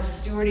heart of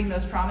stewarding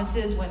those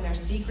promises when they're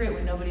secret,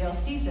 when nobody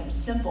else sees them.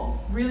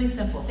 Simple, really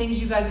simple. Things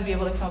you guys would be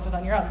able to come up with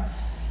on your own.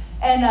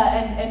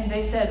 And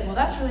they said, well,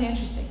 that's really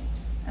interesting.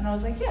 And I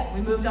was like, yeah.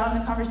 We moved on in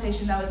the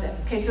conversation. That was it.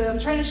 Okay, so I'm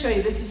trying to show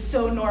you this is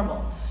so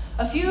normal.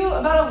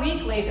 About a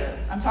week later,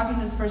 I'm talking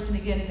to this person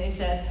again, and they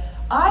said,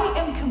 I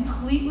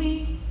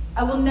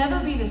will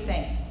never be the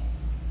same.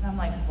 And I'm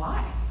like,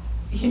 why?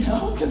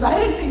 Because I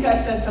didn't think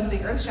I said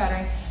something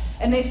earth-shattering.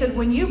 And they said,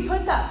 when you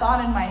put that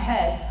thought in my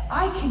head,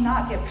 I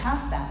cannot get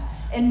past that.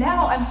 And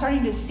now I'm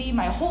starting to see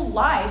my whole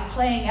life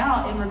playing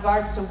out in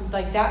regards to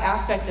like that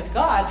aspect of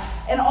God.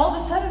 And all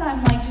of a sudden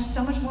I'm like just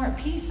so much more at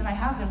peace than I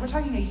have been. We're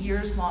talking a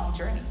years-long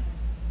journey.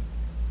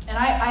 And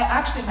I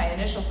actually, my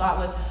initial thought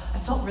was, I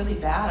felt really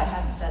bad I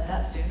hadn't said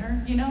that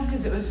sooner,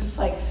 because it was just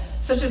like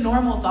such a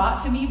normal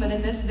thought to me. But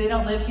in this, they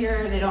don't live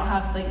here. They don't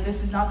have,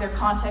 this is not their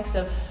context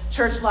of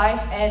church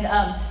life. And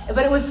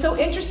but it was so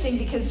interesting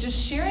because just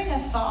sharing a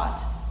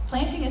thought,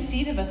 planting a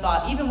seed of a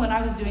thought, even when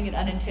I was doing it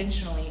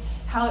unintentionally,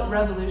 how it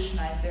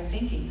revolutionized their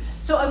thinking.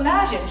 So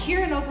imagine,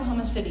 here in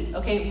Oklahoma City,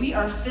 okay, we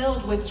are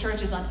filled with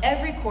churches on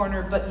every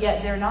corner, but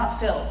yet they're not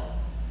filled.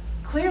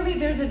 Clearly,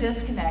 there's a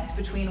disconnect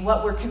between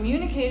what we're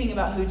communicating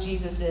about who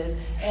Jesus is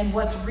and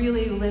what's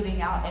really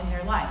living out in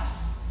their life,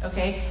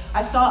 okay?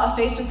 I saw a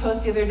Facebook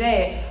post the other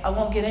day. I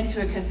won't get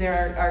into it because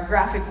there are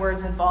graphic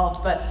words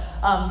involved, but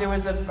there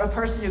was a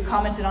person who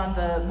commented on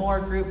the More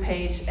group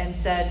page and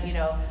said,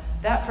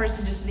 that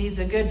person just needs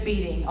a good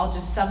beating. I'll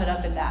just sum it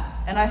up in that.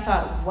 And I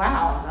thought,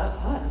 wow,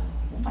 that was,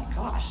 oh my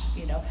gosh,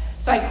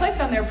 So I clicked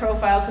on their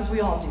profile because we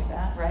all do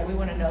that, right? We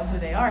want to know who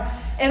they are.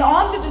 And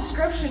on the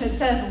description, it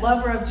says,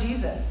 lover of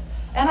Jesus.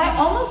 And I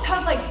almost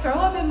had throw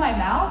up in my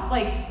mouth,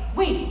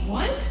 wait,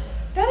 what?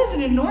 That is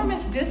an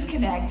enormous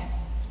disconnect.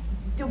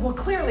 Well,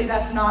 clearly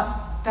that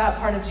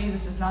part of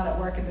Jesus is not at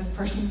work in this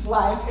person's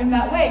life in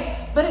that way.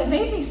 But it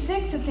made me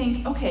sick to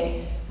think,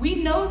 okay, we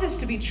know this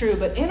to be true,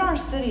 but in our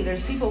city,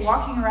 there's people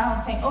walking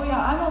around saying, oh yeah,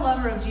 I'm a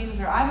lover of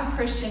Jesus, or I'm a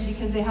Christian,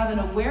 because they have an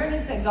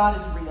awareness that God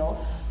is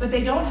real, but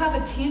they don't have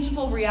a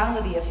tangible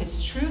reality of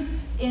his truth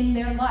in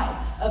their life,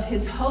 of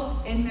his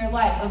hope in their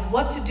life, of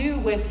what to do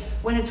with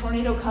when a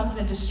tornado comes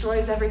and it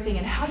destroys everything,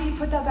 and how do you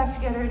put that back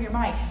together in your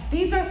mind?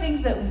 These are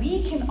things that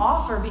we can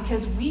offer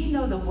because we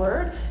know the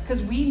Word,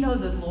 because we know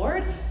the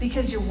Lord,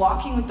 because you're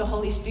walking with the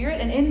Holy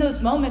Spirit, and in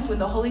those moments when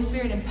the Holy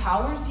Spirit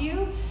empowers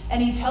you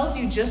and he tells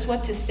you just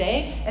what to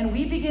say, and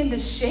we begin to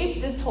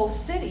shape this whole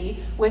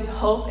city with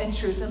hope and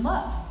truth and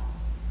love.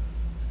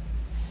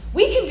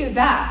 We can do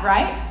that,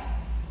 right?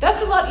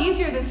 That's a lot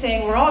easier than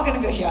saying we're all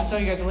going to go, yeah, some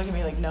of you guys are looking at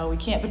me like, no, we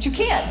can't. But you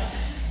can.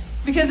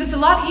 Because it's a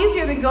lot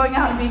easier than going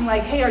out and being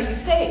like, hey, are you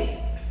saved?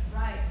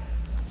 Right.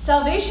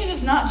 Salvation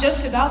is not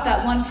just about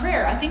that one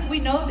prayer. I think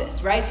we know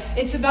this, right?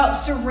 It's about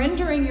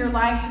surrendering your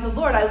life to the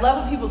Lord. I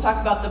love when people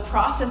talk about the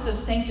process of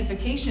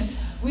sanctification.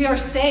 We are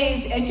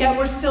saved, and yet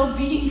we're still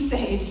being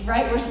saved,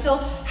 right? We're still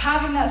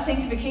having that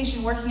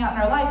sanctification working out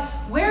in our life.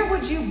 Where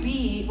would you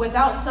be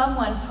without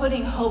someone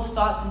putting hope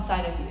thoughts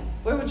inside of you?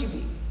 Where would you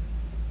be?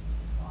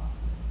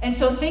 And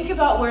so think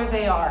about where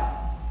they are.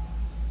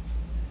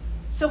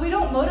 So we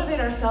don't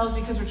motivate ourselves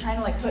because we're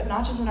trying to put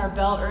notches in our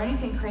belt or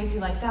anything crazy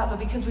like that, but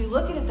because we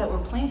look at it that we're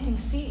planting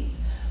seeds.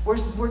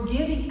 We're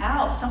giving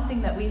out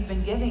something that we've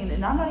been giving,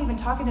 and I'm not even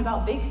talking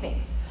about big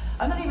things.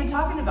 I'm not even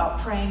talking about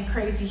praying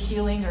crazy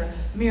healing or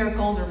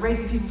miracles or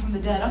raising people from the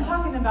dead. I'm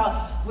talking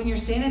about when you're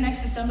standing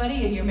next to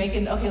somebody and you're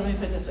making, okay, let me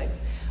put it this way.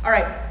 All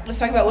right, let's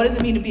talk about what does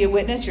it mean to be a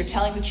witness? You're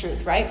telling the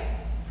truth, right?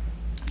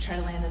 I'm trying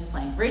to land this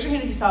plane. Raise your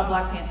hand if you saw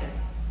Black Panther.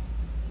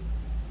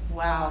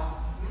 Wow.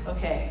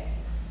 Okay.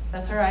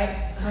 That's all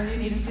right. Some of you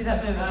need to see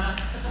that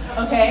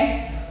movie.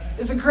 Okay?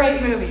 It's a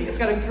great movie. It's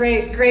got a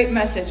great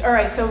message. All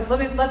right, so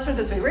let's put it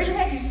this way. Raise your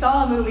hand if you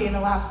saw a movie in the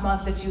last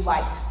month that you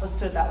liked. Let's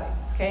put it that way.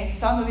 Okay?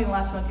 Saw a movie in the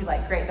last month you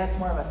liked. Great. That's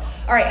more of us.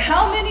 All right.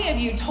 How many of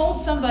you told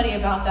somebody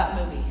about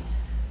that movie?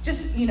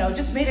 Just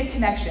made a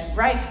connection,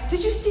 right?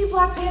 Did you see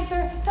Black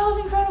Panther? That was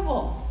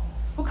incredible.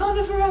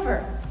 Wakanda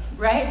forever,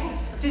 right?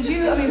 Did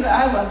you?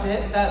 I loved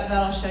it.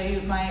 That'll show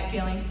you my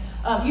feelings.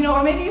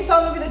 Or maybe you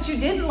saw a movie that you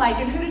didn't like,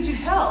 and who did you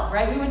tell,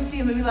 right? We went to see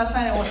a movie last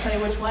night, I won't tell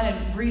you which one,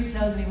 and Reese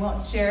knows and he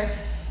won't share.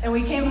 And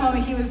we came home,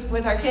 and he was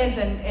with our kids,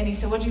 and he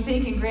said, what'd you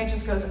think? And Grant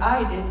just goes,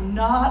 I did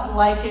not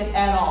like it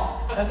at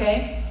all,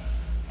 okay?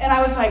 And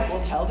I was like,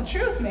 well, tell the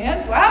truth,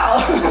 man. Wow,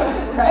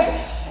 right?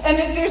 And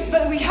then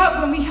when we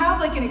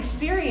have an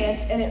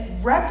experience, and it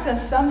wrecks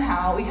us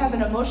somehow, we have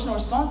an emotional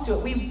response to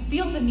it, we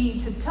feel the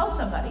need to tell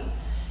somebody.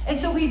 And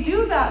so we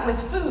do that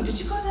with food. Did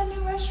you go to that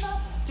new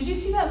restaurant? Did you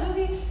see that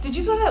movie? Did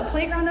you go to that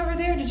playground over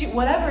there? Did you,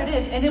 whatever it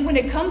is. And then when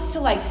it comes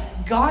to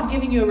God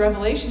giving you a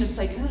revelation, it's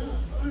like,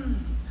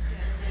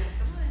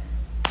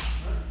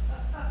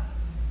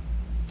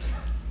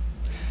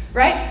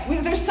 right?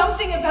 There's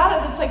something about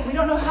it that's we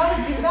don't know how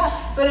to do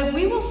that. But if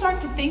we will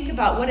start to think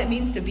about what it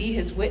means to be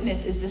his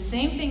witness is the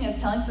same thing as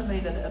telling somebody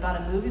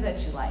about a movie that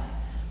you like.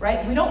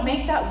 Right? We don't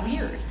make that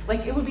weird.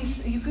 It would be,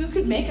 you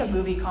could make a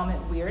movie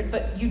comment weird,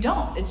 but you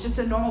don't. It's just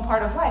a normal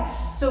part of life.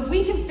 So if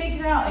we can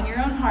figure out in your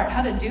own heart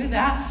how to do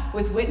that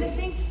with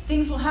witnessing,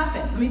 things will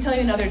happen. Let me tell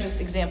you another just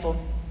example.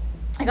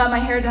 I got my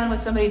hair done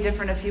with somebody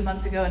different a few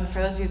months ago, and for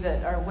those of you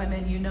that are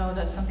women,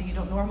 that's something you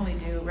don't normally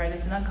do, right?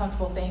 It's an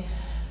uncomfortable thing.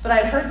 But I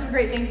had heard some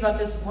great things about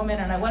this woman,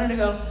 and I wanted to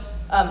go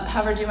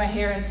have her do my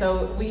hair. And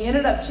so we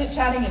ended up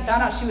chit-chatting and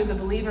found out she was a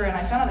believer, and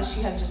I found out that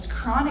she has just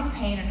chronic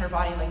pain in her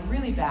body, like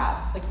really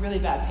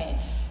bad pain.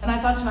 And I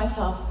thought to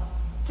myself,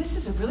 this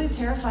is a really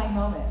terrifying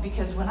moment,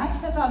 because when I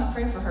step out and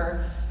pray for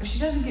her, if she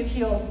doesn't get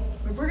healed,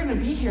 we're going to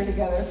be here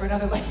together for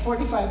another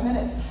 45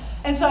 minutes.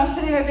 And so I'm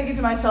sitting there thinking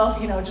to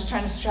myself, just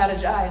trying to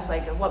strategize,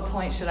 like at what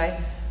point should I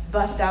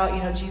bust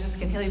out, Jesus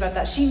can heal you about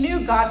that. She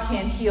knew God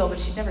can heal, but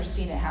she'd never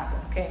seen it happen,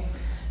 okay?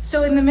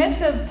 So in the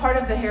midst of part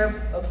of the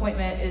hair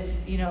appointment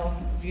is,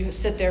 you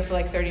sit there for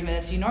like 30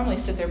 minutes. You normally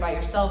sit there by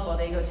yourself while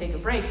they go take a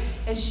break.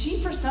 And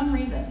she, for some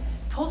reason,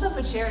 pulls up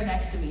a chair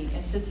next to me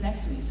and sits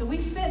next to me. So we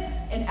spent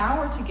an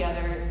hour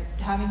together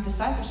having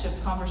discipleship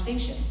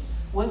conversations.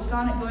 What's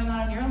going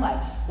on in your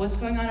life? What's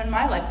going on in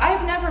my life?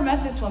 I've never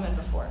met this woman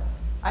before.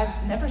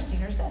 I've never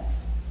seen her since.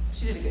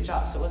 She did a good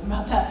job, so it wasn't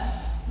about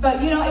that.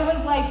 But, it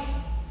was like,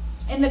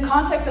 in the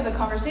context of the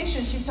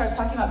conversation, she starts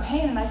talking about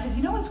pain, and I said,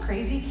 you know what's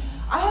crazy?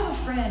 I have a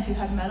friend who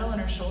had metal in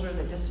her shoulder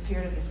that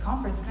disappeared at this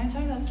conference. Can I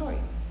tell you that story?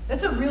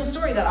 That's a real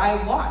story that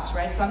I watched,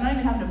 right? So I'm not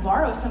even having to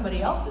borrow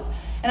somebody else's.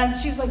 And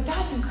she's like,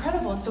 that's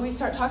incredible. And so we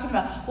start talking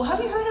about, well,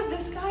 have you heard of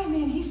this guy?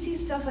 Man, he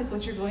sees stuff like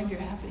what you're going through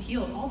happen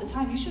healed all the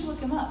time. You should look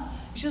him up.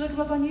 You should look him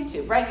up on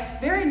YouTube, right?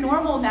 Very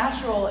normal,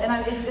 natural.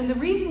 And the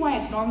reason why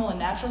it's normal and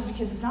natural is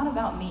because it's not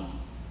about me.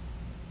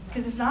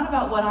 Because it's not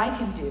about what I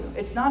can do.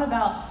 It's not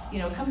about,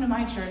 come to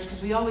my church,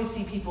 because we always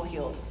see people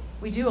healed.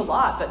 We do a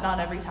lot, but not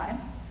every time.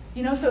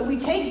 So we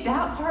take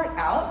that part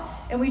out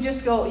and we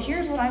just go,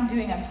 here's what I'm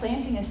doing. I'm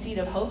planting a seed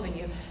of hope in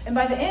you. And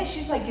by the end,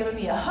 she's like giving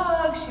me a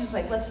hug. She's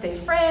like, let's stay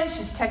friends.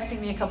 She's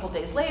texting me a couple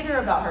days later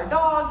about her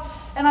dog.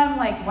 And I'm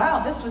like, wow,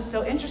 this was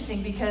so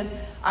interesting, because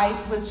I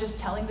was just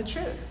telling the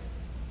truth.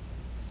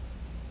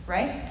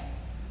 Right?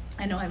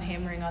 I know I'm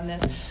hammering on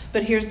this,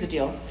 but here's the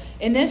deal.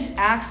 In this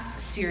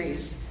Acts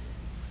series,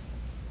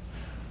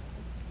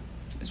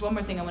 there's one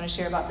more thing I want to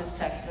share about this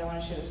text, but I want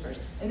to share this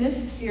first. In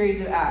this series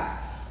of Acts,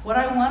 what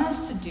I want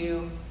us to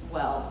do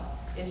well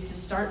is to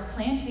start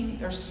planting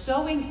or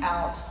sowing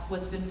out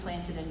what's been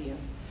planted in you.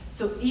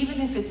 So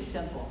even if it's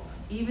simple,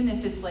 even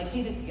if it's like,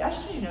 hey, I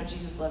just want you to know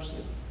Jesus loves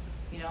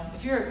you.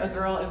 If you're a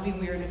girl, it would be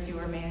weird if you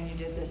were a man and you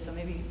did this, so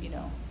maybe,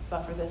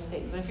 buffer this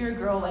statement. But if you're a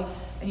girl,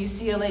 and you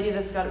see a lady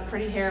that's got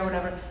pretty hair or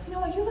whatever,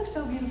 you look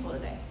so beautiful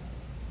today.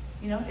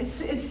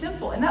 It's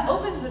simple, and that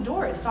opens the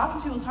door. It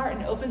softens people's heart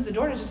and opens the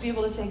door to just be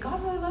able to say,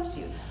 God really loves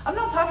you. I'm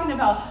not talking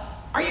about,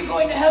 are you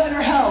going to heaven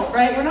or hell,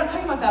 right? We're not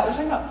talking about that. We're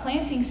talking about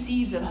planting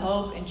seeds of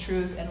hope and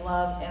truth and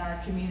love in our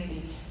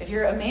community. If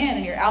you're a man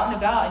and you're out and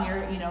about and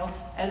you're,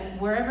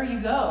 at wherever you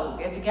go,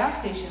 at the gas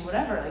station,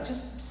 whatever,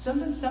 just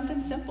something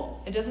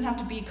simple. It doesn't have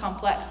to be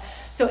complex.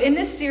 So in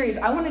this series,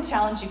 I want to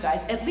challenge you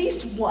guys at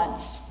least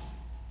once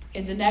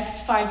in the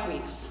next 5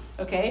 weeks,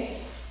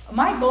 okay?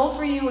 My goal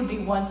for you would be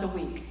once a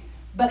week,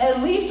 but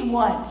at least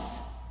once,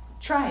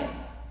 try it.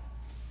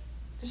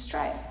 Just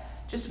try it.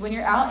 Just when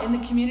you're out in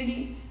the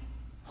community,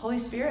 Holy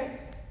Spirit,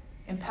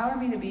 empower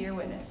me to be your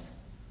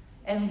witness.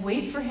 And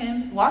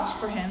watch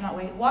for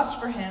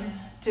him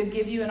to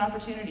give you an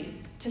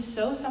opportunity to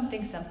sow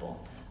something simple.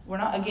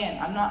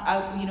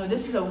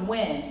 This is a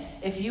win.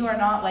 If you are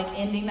not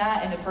ending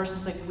that and the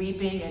person's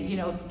weeping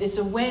and, it's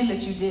a win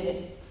that you did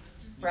it,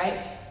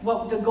 right?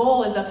 The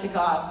goal is up to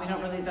God.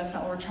 That's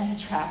not what we're trying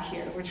to track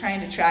here. We're trying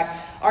to track,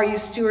 are you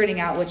stewarding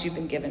out what you've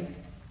been given?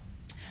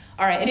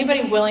 All right,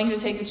 anybody willing to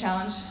take the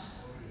challenge?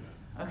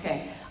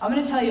 Okay, I'm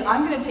going to tell you,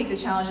 I'm going to take the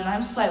challenge, and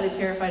I'm slightly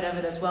terrified of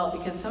it as well,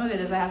 because some of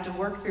it is I have to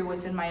work through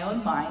what's in my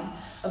own mind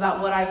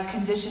about what I've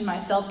conditioned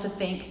myself to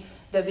think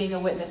that being a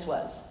witness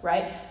was,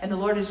 right? And the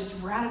Lord is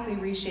just radically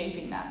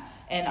reshaping that.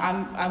 And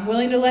I'm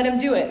willing to let him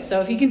do it.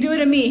 So if he can do it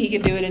in me, he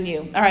can do it in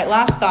you. All right,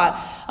 last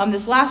thought.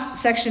 This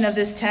last section of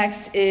this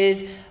text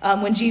is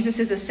when Jesus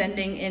is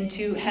ascending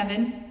into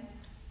heaven.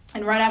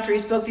 And right after he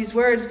spoke these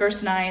words,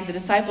 verse 9, the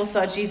disciples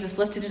saw Jesus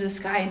lifted into the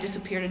sky and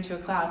disappeared into a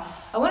cloud.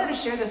 I wanted to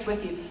share this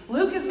with you.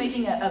 Luke is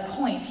making a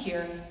point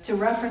here to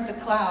reference a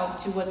cloud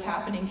to what's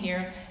happening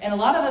here. And a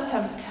lot of us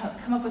have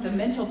come up with a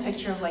mental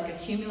picture of a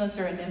cumulus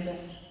or a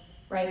nimbus,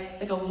 right?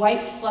 Like a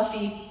white,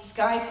 fluffy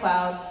sky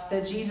cloud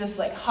that Jesus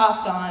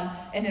hopped on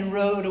and then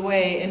rode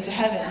away into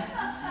heaven.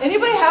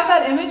 Anybody have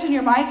that image in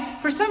your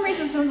mind? For some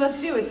reason, some of us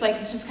do. It's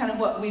just kind of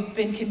what we've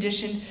been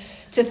conditioned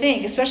to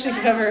think, especially if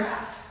you've ever...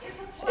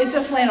 It's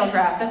a flannel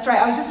graph. That's right.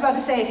 I was just about to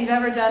say, if you've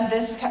ever done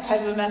this type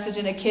of a message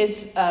in a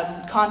kid's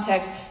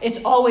context, it's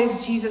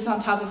always Jesus on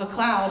top of a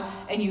cloud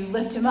and you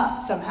lift him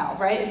up somehow,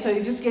 right? And so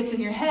it just gets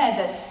in your head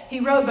that he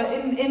rode. But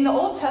in the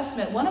Old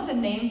Testament, one of the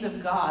names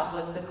of God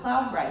was the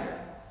cloud rider.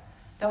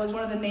 That was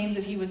one of the names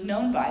that he was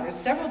known by. There's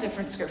several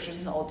different scriptures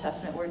in the Old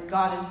Testament where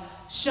God is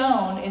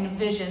shown in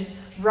visions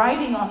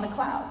riding on the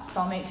clouds.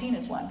 Psalm 18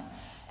 is one.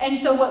 And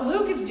so what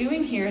Luke is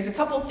doing here is a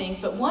couple things,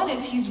 but one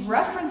is he's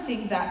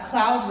referencing that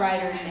cloud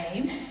rider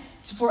name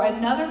for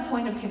another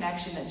point of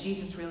connection that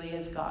Jesus really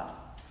is God.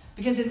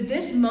 Because in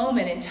this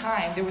moment in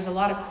time, there was a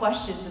lot of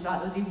questions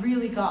about, was he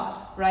really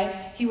God,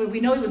 right?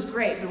 We know he was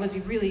great, but was he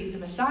really the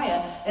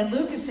Messiah? And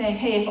Luke is saying,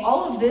 hey, if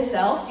all of this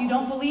else you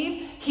don't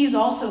believe, he's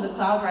also the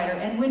cloud rider.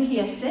 And when he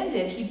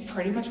ascended, he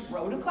pretty much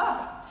rode a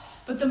cloud.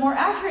 But the more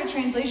accurate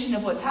translation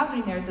of what's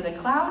happening there is that a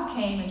cloud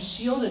came and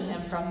shielded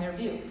him from their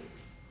view.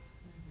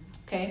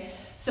 Okay?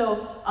 So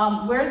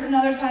where's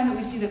another time that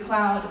we see a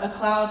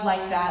cloud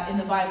like that in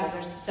the Bible?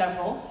 There's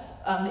several.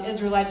 The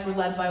Israelites were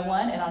led by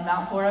one, and on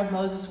Mount Horeb,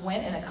 Moses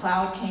went, and a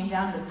cloud came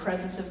down, and the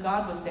presence of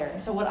God was there.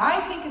 And so what I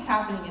think is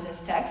happening in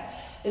this text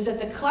is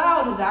that the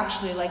cloud is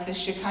actually like the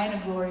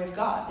Shekinah glory of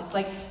God. It's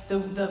like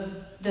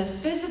the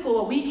physical,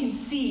 what we can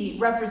see,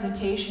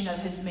 representation of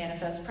his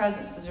manifest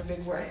presence. Those are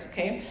big words,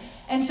 okay?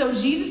 And so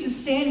Jesus is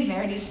standing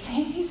there, and he's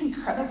saying these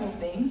incredible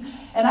things.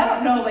 And I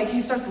don't know, like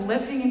he starts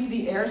lifting into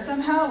the air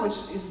somehow, which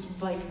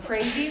is like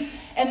crazy.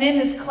 And then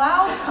this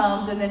cloud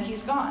comes, and then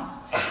he's gone.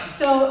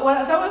 So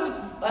as I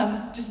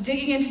was just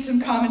digging into some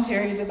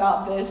commentaries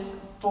about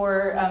this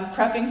for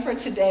prepping for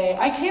today,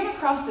 I came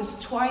across this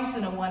twice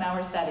in a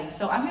 1-hour setting.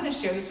 So I'm going to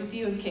share this with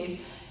you in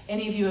case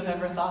any of you have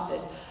ever thought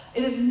this.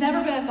 It has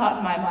never been a thought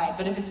in my mind,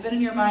 but if it's been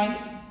in your mind,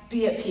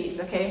 be at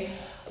peace, okay?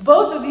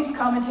 Both of these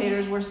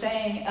commentators were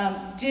saying,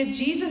 did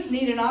Jesus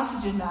need an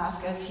oxygen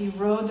mask as he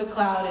rode the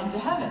cloud into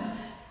heaven?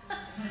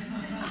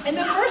 And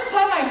the first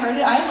time I heard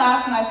it, I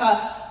laughed and I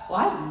thought, well,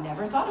 I've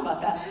never thought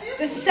about that.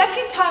 The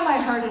second time I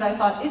heard it, I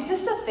thought, is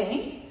this a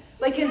thing?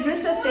 Like, is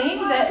this a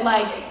thing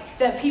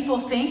that people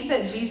think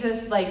that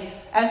Jesus, like,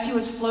 as he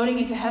was floating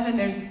into heaven,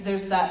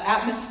 there's that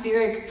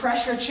atmospheric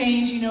pressure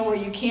change, where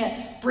you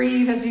can't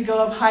breathe as you go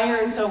up higher.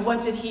 And so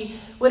what did he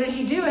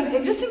do?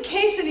 And just in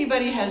case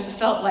anybody has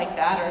felt like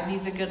that or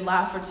needs a good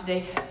laugh for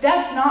today,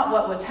 that's not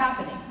what was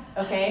happening.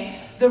 Okay?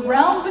 The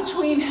realm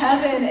between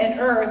heaven and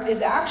earth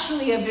is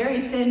actually a very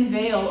thin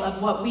veil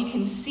of what we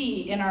can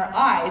see in our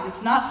eyes.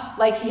 It's not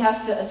like he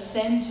has to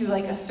ascend to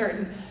like a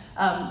certain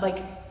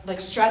like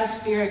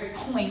stratospheric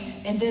point,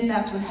 and then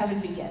that's when heaven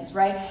begins,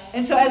 right?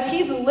 And so as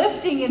he's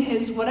lifting in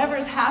his whatever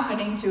is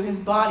happening to his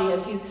body,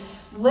 as he's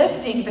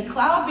lifting, the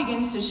cloud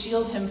begins to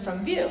shield him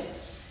from view.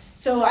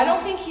 So I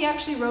don't think he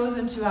actually rose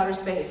into outer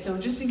space. So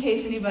just in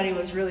case anybody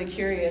was really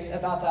curious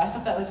about that, I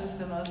thought that was just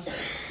the most...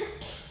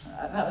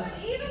 that was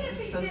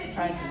just so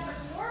surprising.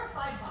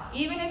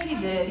 Even if he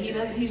did,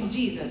 he's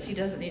Jesus. He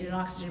doesn't need an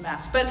oxygen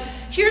mask. But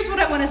here's what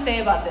I want to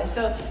say about this.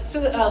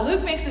 So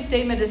Luke makes a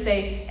statement to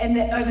say, and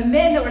the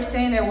men that were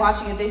standing there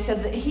watching it, they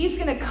said that he's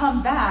going to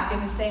come back in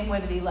the same way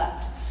that he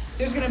left.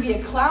 There's going to be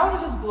a cloud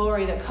of his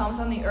glory that comes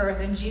on the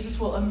earth, and Jesus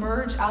will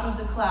emerge out of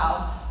the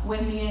cloud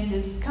when the end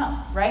is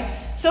come, right?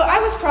 So I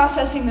was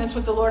processing this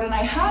with the Lord, and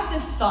I had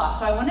this thought.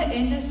 So I want to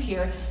end this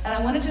here, and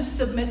I want to just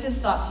submit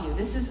this thought to you.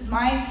 This is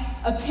my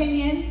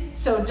opinion,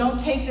 so don't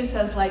take this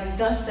as like,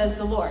 thus says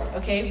the Lord,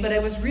 okay? But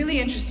it was really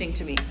interesting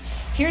to me.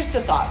 Here's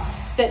the thought,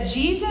 that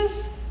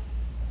Jesus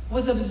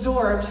was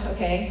absorbed,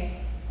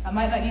 okay? I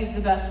might not use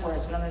the best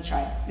words, but I'm going to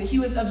try it. That he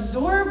was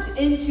absorbed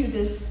into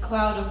this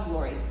cloud of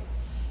glory.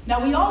 Now,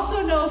 we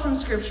also know from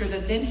Scripture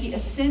that then he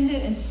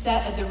ascended and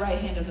sat at the right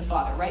hand of the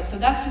Father, right? So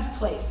that's his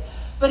place.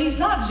 But he's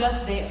not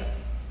just there,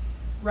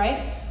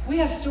 right? We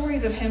have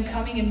stories of him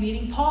coming and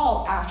meeting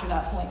Paul after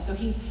that point. So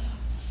he's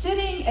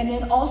sitting and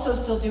then also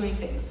still doing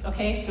things,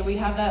 okay? So we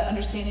have that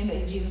understanding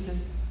that Jesus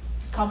is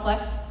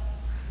complex.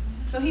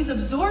 So he's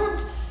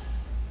absorbed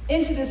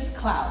into this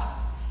cloud.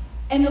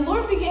 And the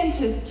Lord began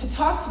to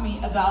talk to me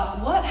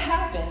about what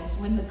happens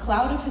when the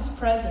cloud of his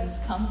presence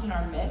comes in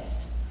our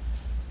midst.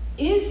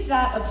 Is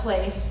that a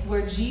place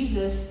where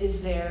Jesus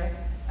is there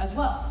as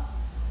well?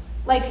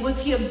 Like,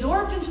 was he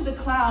absorbed into the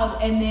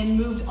cloud and then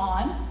moved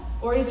on?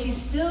 Or is he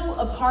still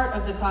a part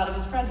of the cloud of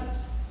his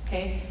presence?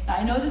 Okay? Now,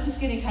 I know this is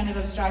getting kind of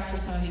abstract for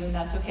some of you, and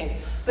that's okay.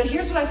 But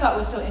here's what I thought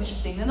was so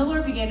interesting. Then the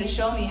Lord began to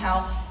show me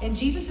how in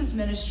Jesus'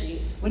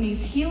 ministry, when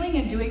he's healing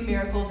and doing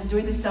miracles and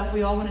doing the stuff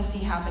we all want to see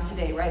happen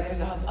today, right? There's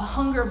a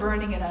hunger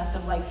burning in us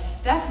of like,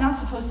 that's not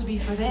supposed to be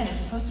for then.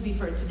 It's supposed to be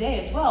for today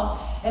as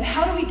well. And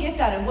how do we get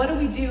that? And what do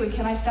we do? And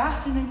can I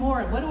fast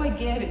anymore? And what do I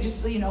give? And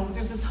just,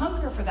 there's this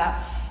hunger for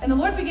that. And the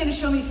Lord began to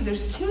show me, so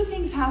there's two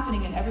things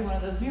happening in every one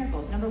of those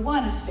miracles. Number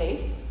one is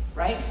faith,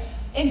 right?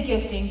 And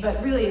gifting,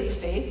 but really it's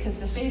faith, because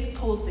the faith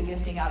pulls the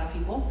gifting out of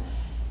people.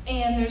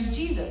 And there's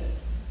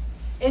Jesus.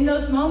 In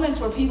those moments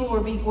where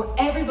where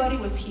everybody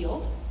was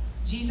healed,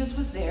 Jesus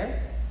was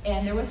there,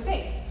 and there was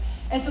faith.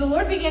 And so the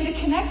Lord began to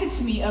connect it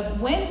to me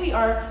of when we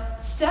are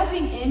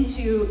stepping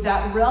into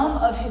that realm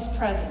of his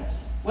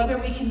presence, whether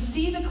we can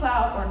see the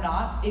cloud or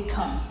not, it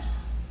comes,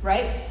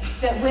 right?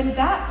 That when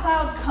that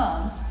cloud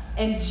comes,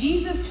 and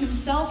Jesus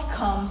himself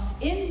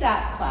comes in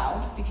that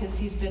cloud, because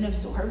he's been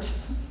absorbed,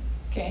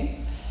 okay?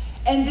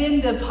 And then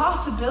the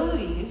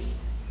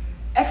possibilities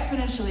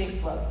exponentially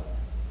explode,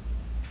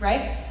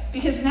 right?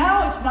 Because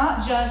now it's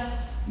not just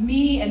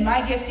me and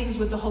my giftings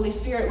with the Holy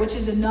Spirit, which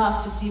is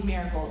enough to see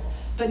miracles.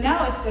 But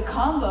now it's the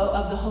combo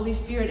of the Holy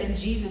Spirit and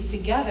Jesus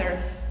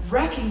together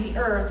wrecking the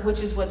earth,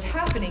 which is what's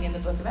happening in the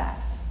book of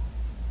Acts.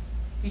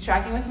 You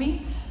tracking with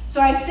me?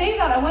 So I say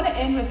that, I want to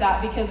end with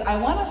that because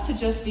I want us to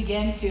just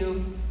begin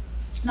to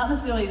not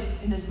necessarily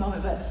in this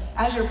moment, but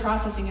as you're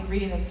processing and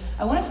reading this,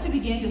 I want us to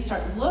begin to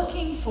start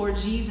looking for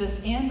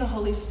Jesus and the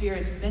Holy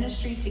Spirit's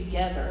ministry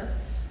together,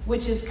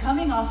 which is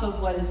coming off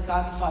of what is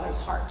God the Father's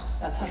heart.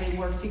 That's how they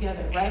work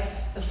together, right?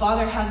 The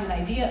Father has an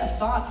idea, a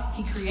thought.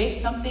 He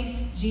creates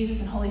something. Jesus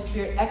and Holy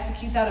Spirit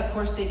execute that. Of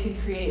course, they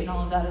can create and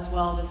all of that as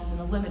well. This isn't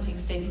a limiting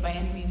statement by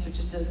any means, but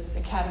just a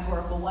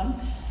categorical one.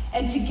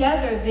 And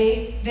together,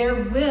 their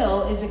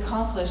will is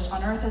accomplished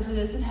on earth as it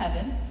is in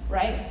heaven,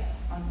 right?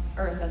 On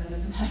earth as it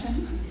is in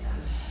heaven.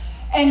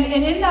 And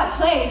in that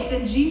place,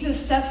 then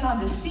Jesus steps on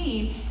the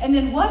scene. And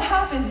then what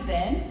happens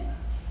then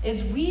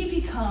is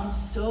we become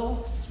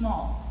so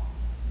small,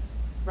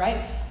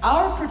 right?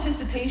 Our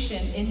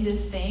participation in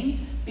this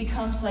thing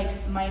becomes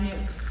like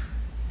minute.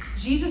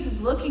 Jesus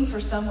is looking for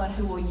someone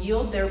who will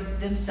yield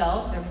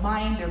themselves, their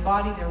mind, their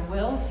body, their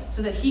will,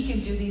 so that he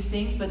can do these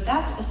things. But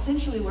that's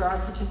essentially where our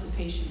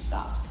participation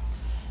stops.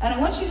 And I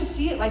want you to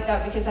see it like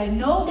that, because I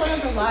know one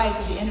of the lies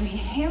that the enemy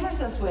hammers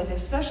us with,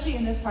 especially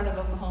in this part of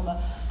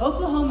Oklahoma.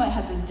 Oklahoma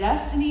has a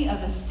destiny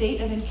of a state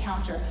of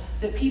encounter,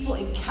 that people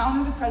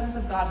encounter the presence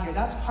of God here.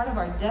 That's part of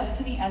our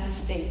destiny as a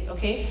state,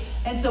 okay?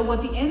 And so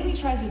what the enemy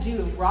tries to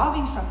do,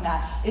 robbing from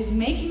that, is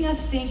making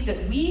us think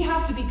that we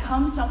have to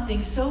become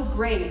something so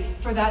great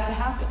for that to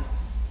happen.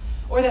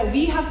 Or that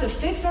we have to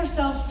fix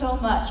ourselves so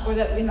much, or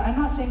that, and I'm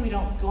not saying we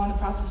don't go on the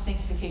process of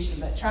sanctification,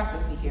 but track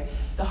with me here,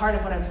 the heart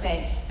of what I'm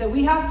saying, that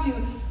we have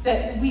to,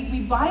 that we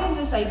buy into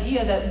this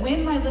idea that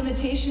when my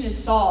limitation is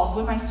solved,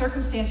 when my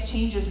circumstance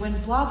changes, when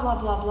blah, blah,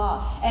 blah,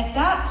 blah, at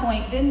that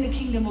point, then the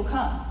kingdom will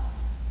come,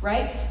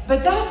 right?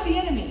 But that's the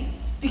enemy.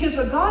 Because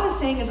what God is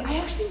saying is, I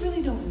actually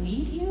really don't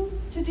need you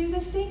to do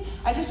this thing.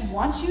 I just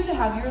want you to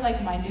have your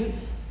minute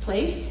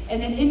place,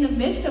 and then in the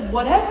midst of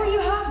whatever you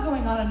have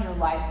going on in your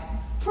life,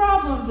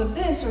 problems of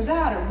this or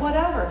that or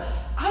whatever,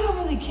 I don't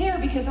really care,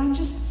 because I'm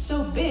just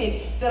so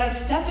big that I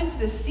step into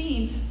the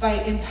scene by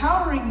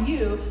empowering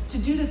you to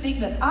do the thing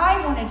that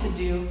I wanted to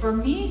do for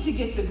me to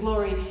get the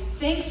glory.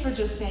 Thanks for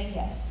just saying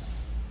yes.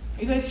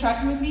 Are you guys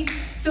tracking with me?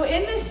 So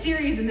in this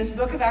series, in this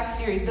Book of Acts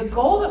series, the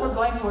goal that we're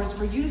going for is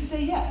for you to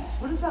say yes.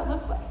 What does that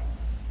look like?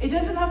 It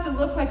doesn't have to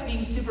look like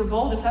being super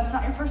bold if that's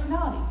not your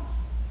personality.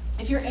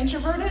 If you're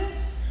introverted,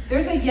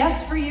 there's a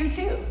yes for you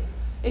too.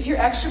 If you're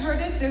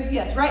extroverted, there's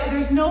yes, right?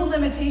 There's no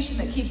limitation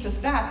that keeps us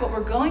back. What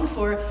we're going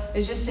for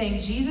is just saying,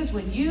 Jesus,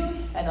 when you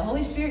and the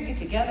Holy Spirit get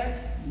together,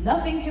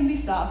 nothing can be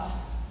stopped.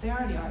 They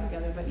already are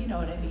together, but you know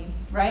what I mean,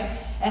 right?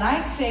 And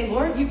I say,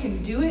 Lord, you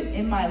can do it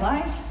in my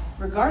life,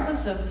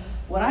 regardless of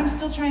what I'm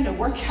still trying to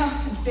work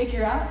out and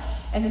figure out,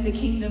 and then the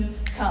kingdom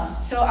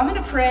comes. So I'm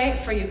going to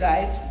pray for you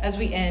guys as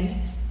we end.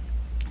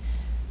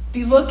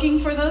 Be looking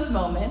for those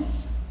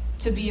moments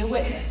to be a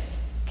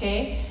witness,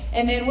 okay?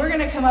 And then we're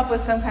going to come up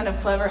with some kind of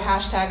clever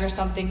hashtag or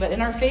something. But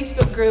in our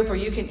Facebook group, or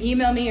you can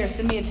email me or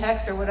send me a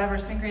text or whatever,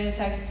 Syncreate a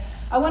text.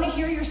 I want to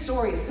hear your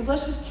stories, because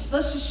let's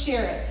just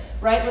share it,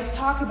 right? Let's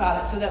talk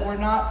about it so that we're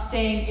not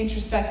staying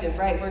introspective,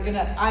 right? We're going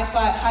to high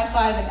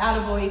five and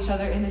attaboy each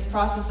other in this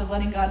process of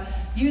letting God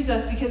use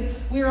us, because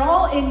we're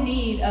all in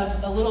need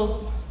of a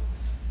little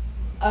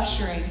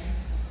ushering,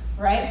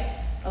 right?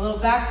 A little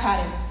back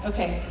patting.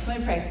 Okay, so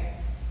let me pray.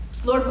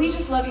 Lord, we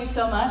just love you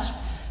so much.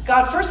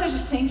 God, first I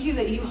just thank you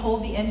that you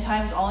hold the end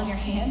times all in your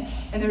hand,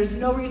 and there's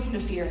no reason to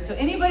fear it. So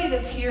anybody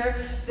that's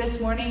here this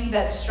morning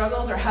that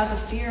struggles or has a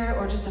fear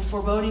or just a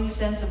foreboding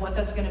sense of what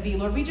that's going to be,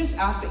 Lord, we just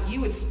ask that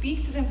you would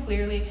speak to them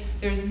clearly.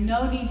 There's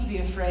no need to be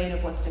afraid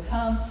of what's to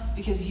come,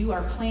 because you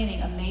are planning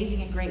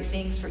amazing and great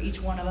things for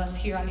each one of us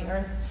here on the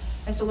earth.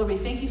 And so, Lord, we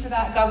thank you for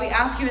that. God, we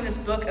ask you in this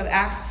Book of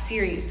Acts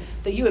series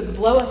that you would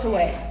blow us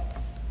away.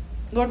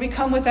 Lord, we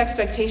come with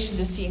expectation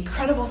to see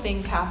incredible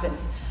things happen.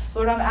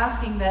 Lord, I'm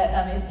asking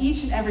that in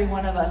each and every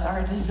one of us,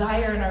 our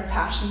desire and our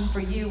passion for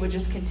you would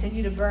just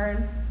continue to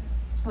burn,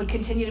 would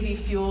continue to be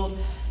fueled.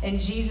 In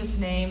Jesus'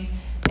 name,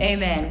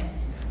 amen.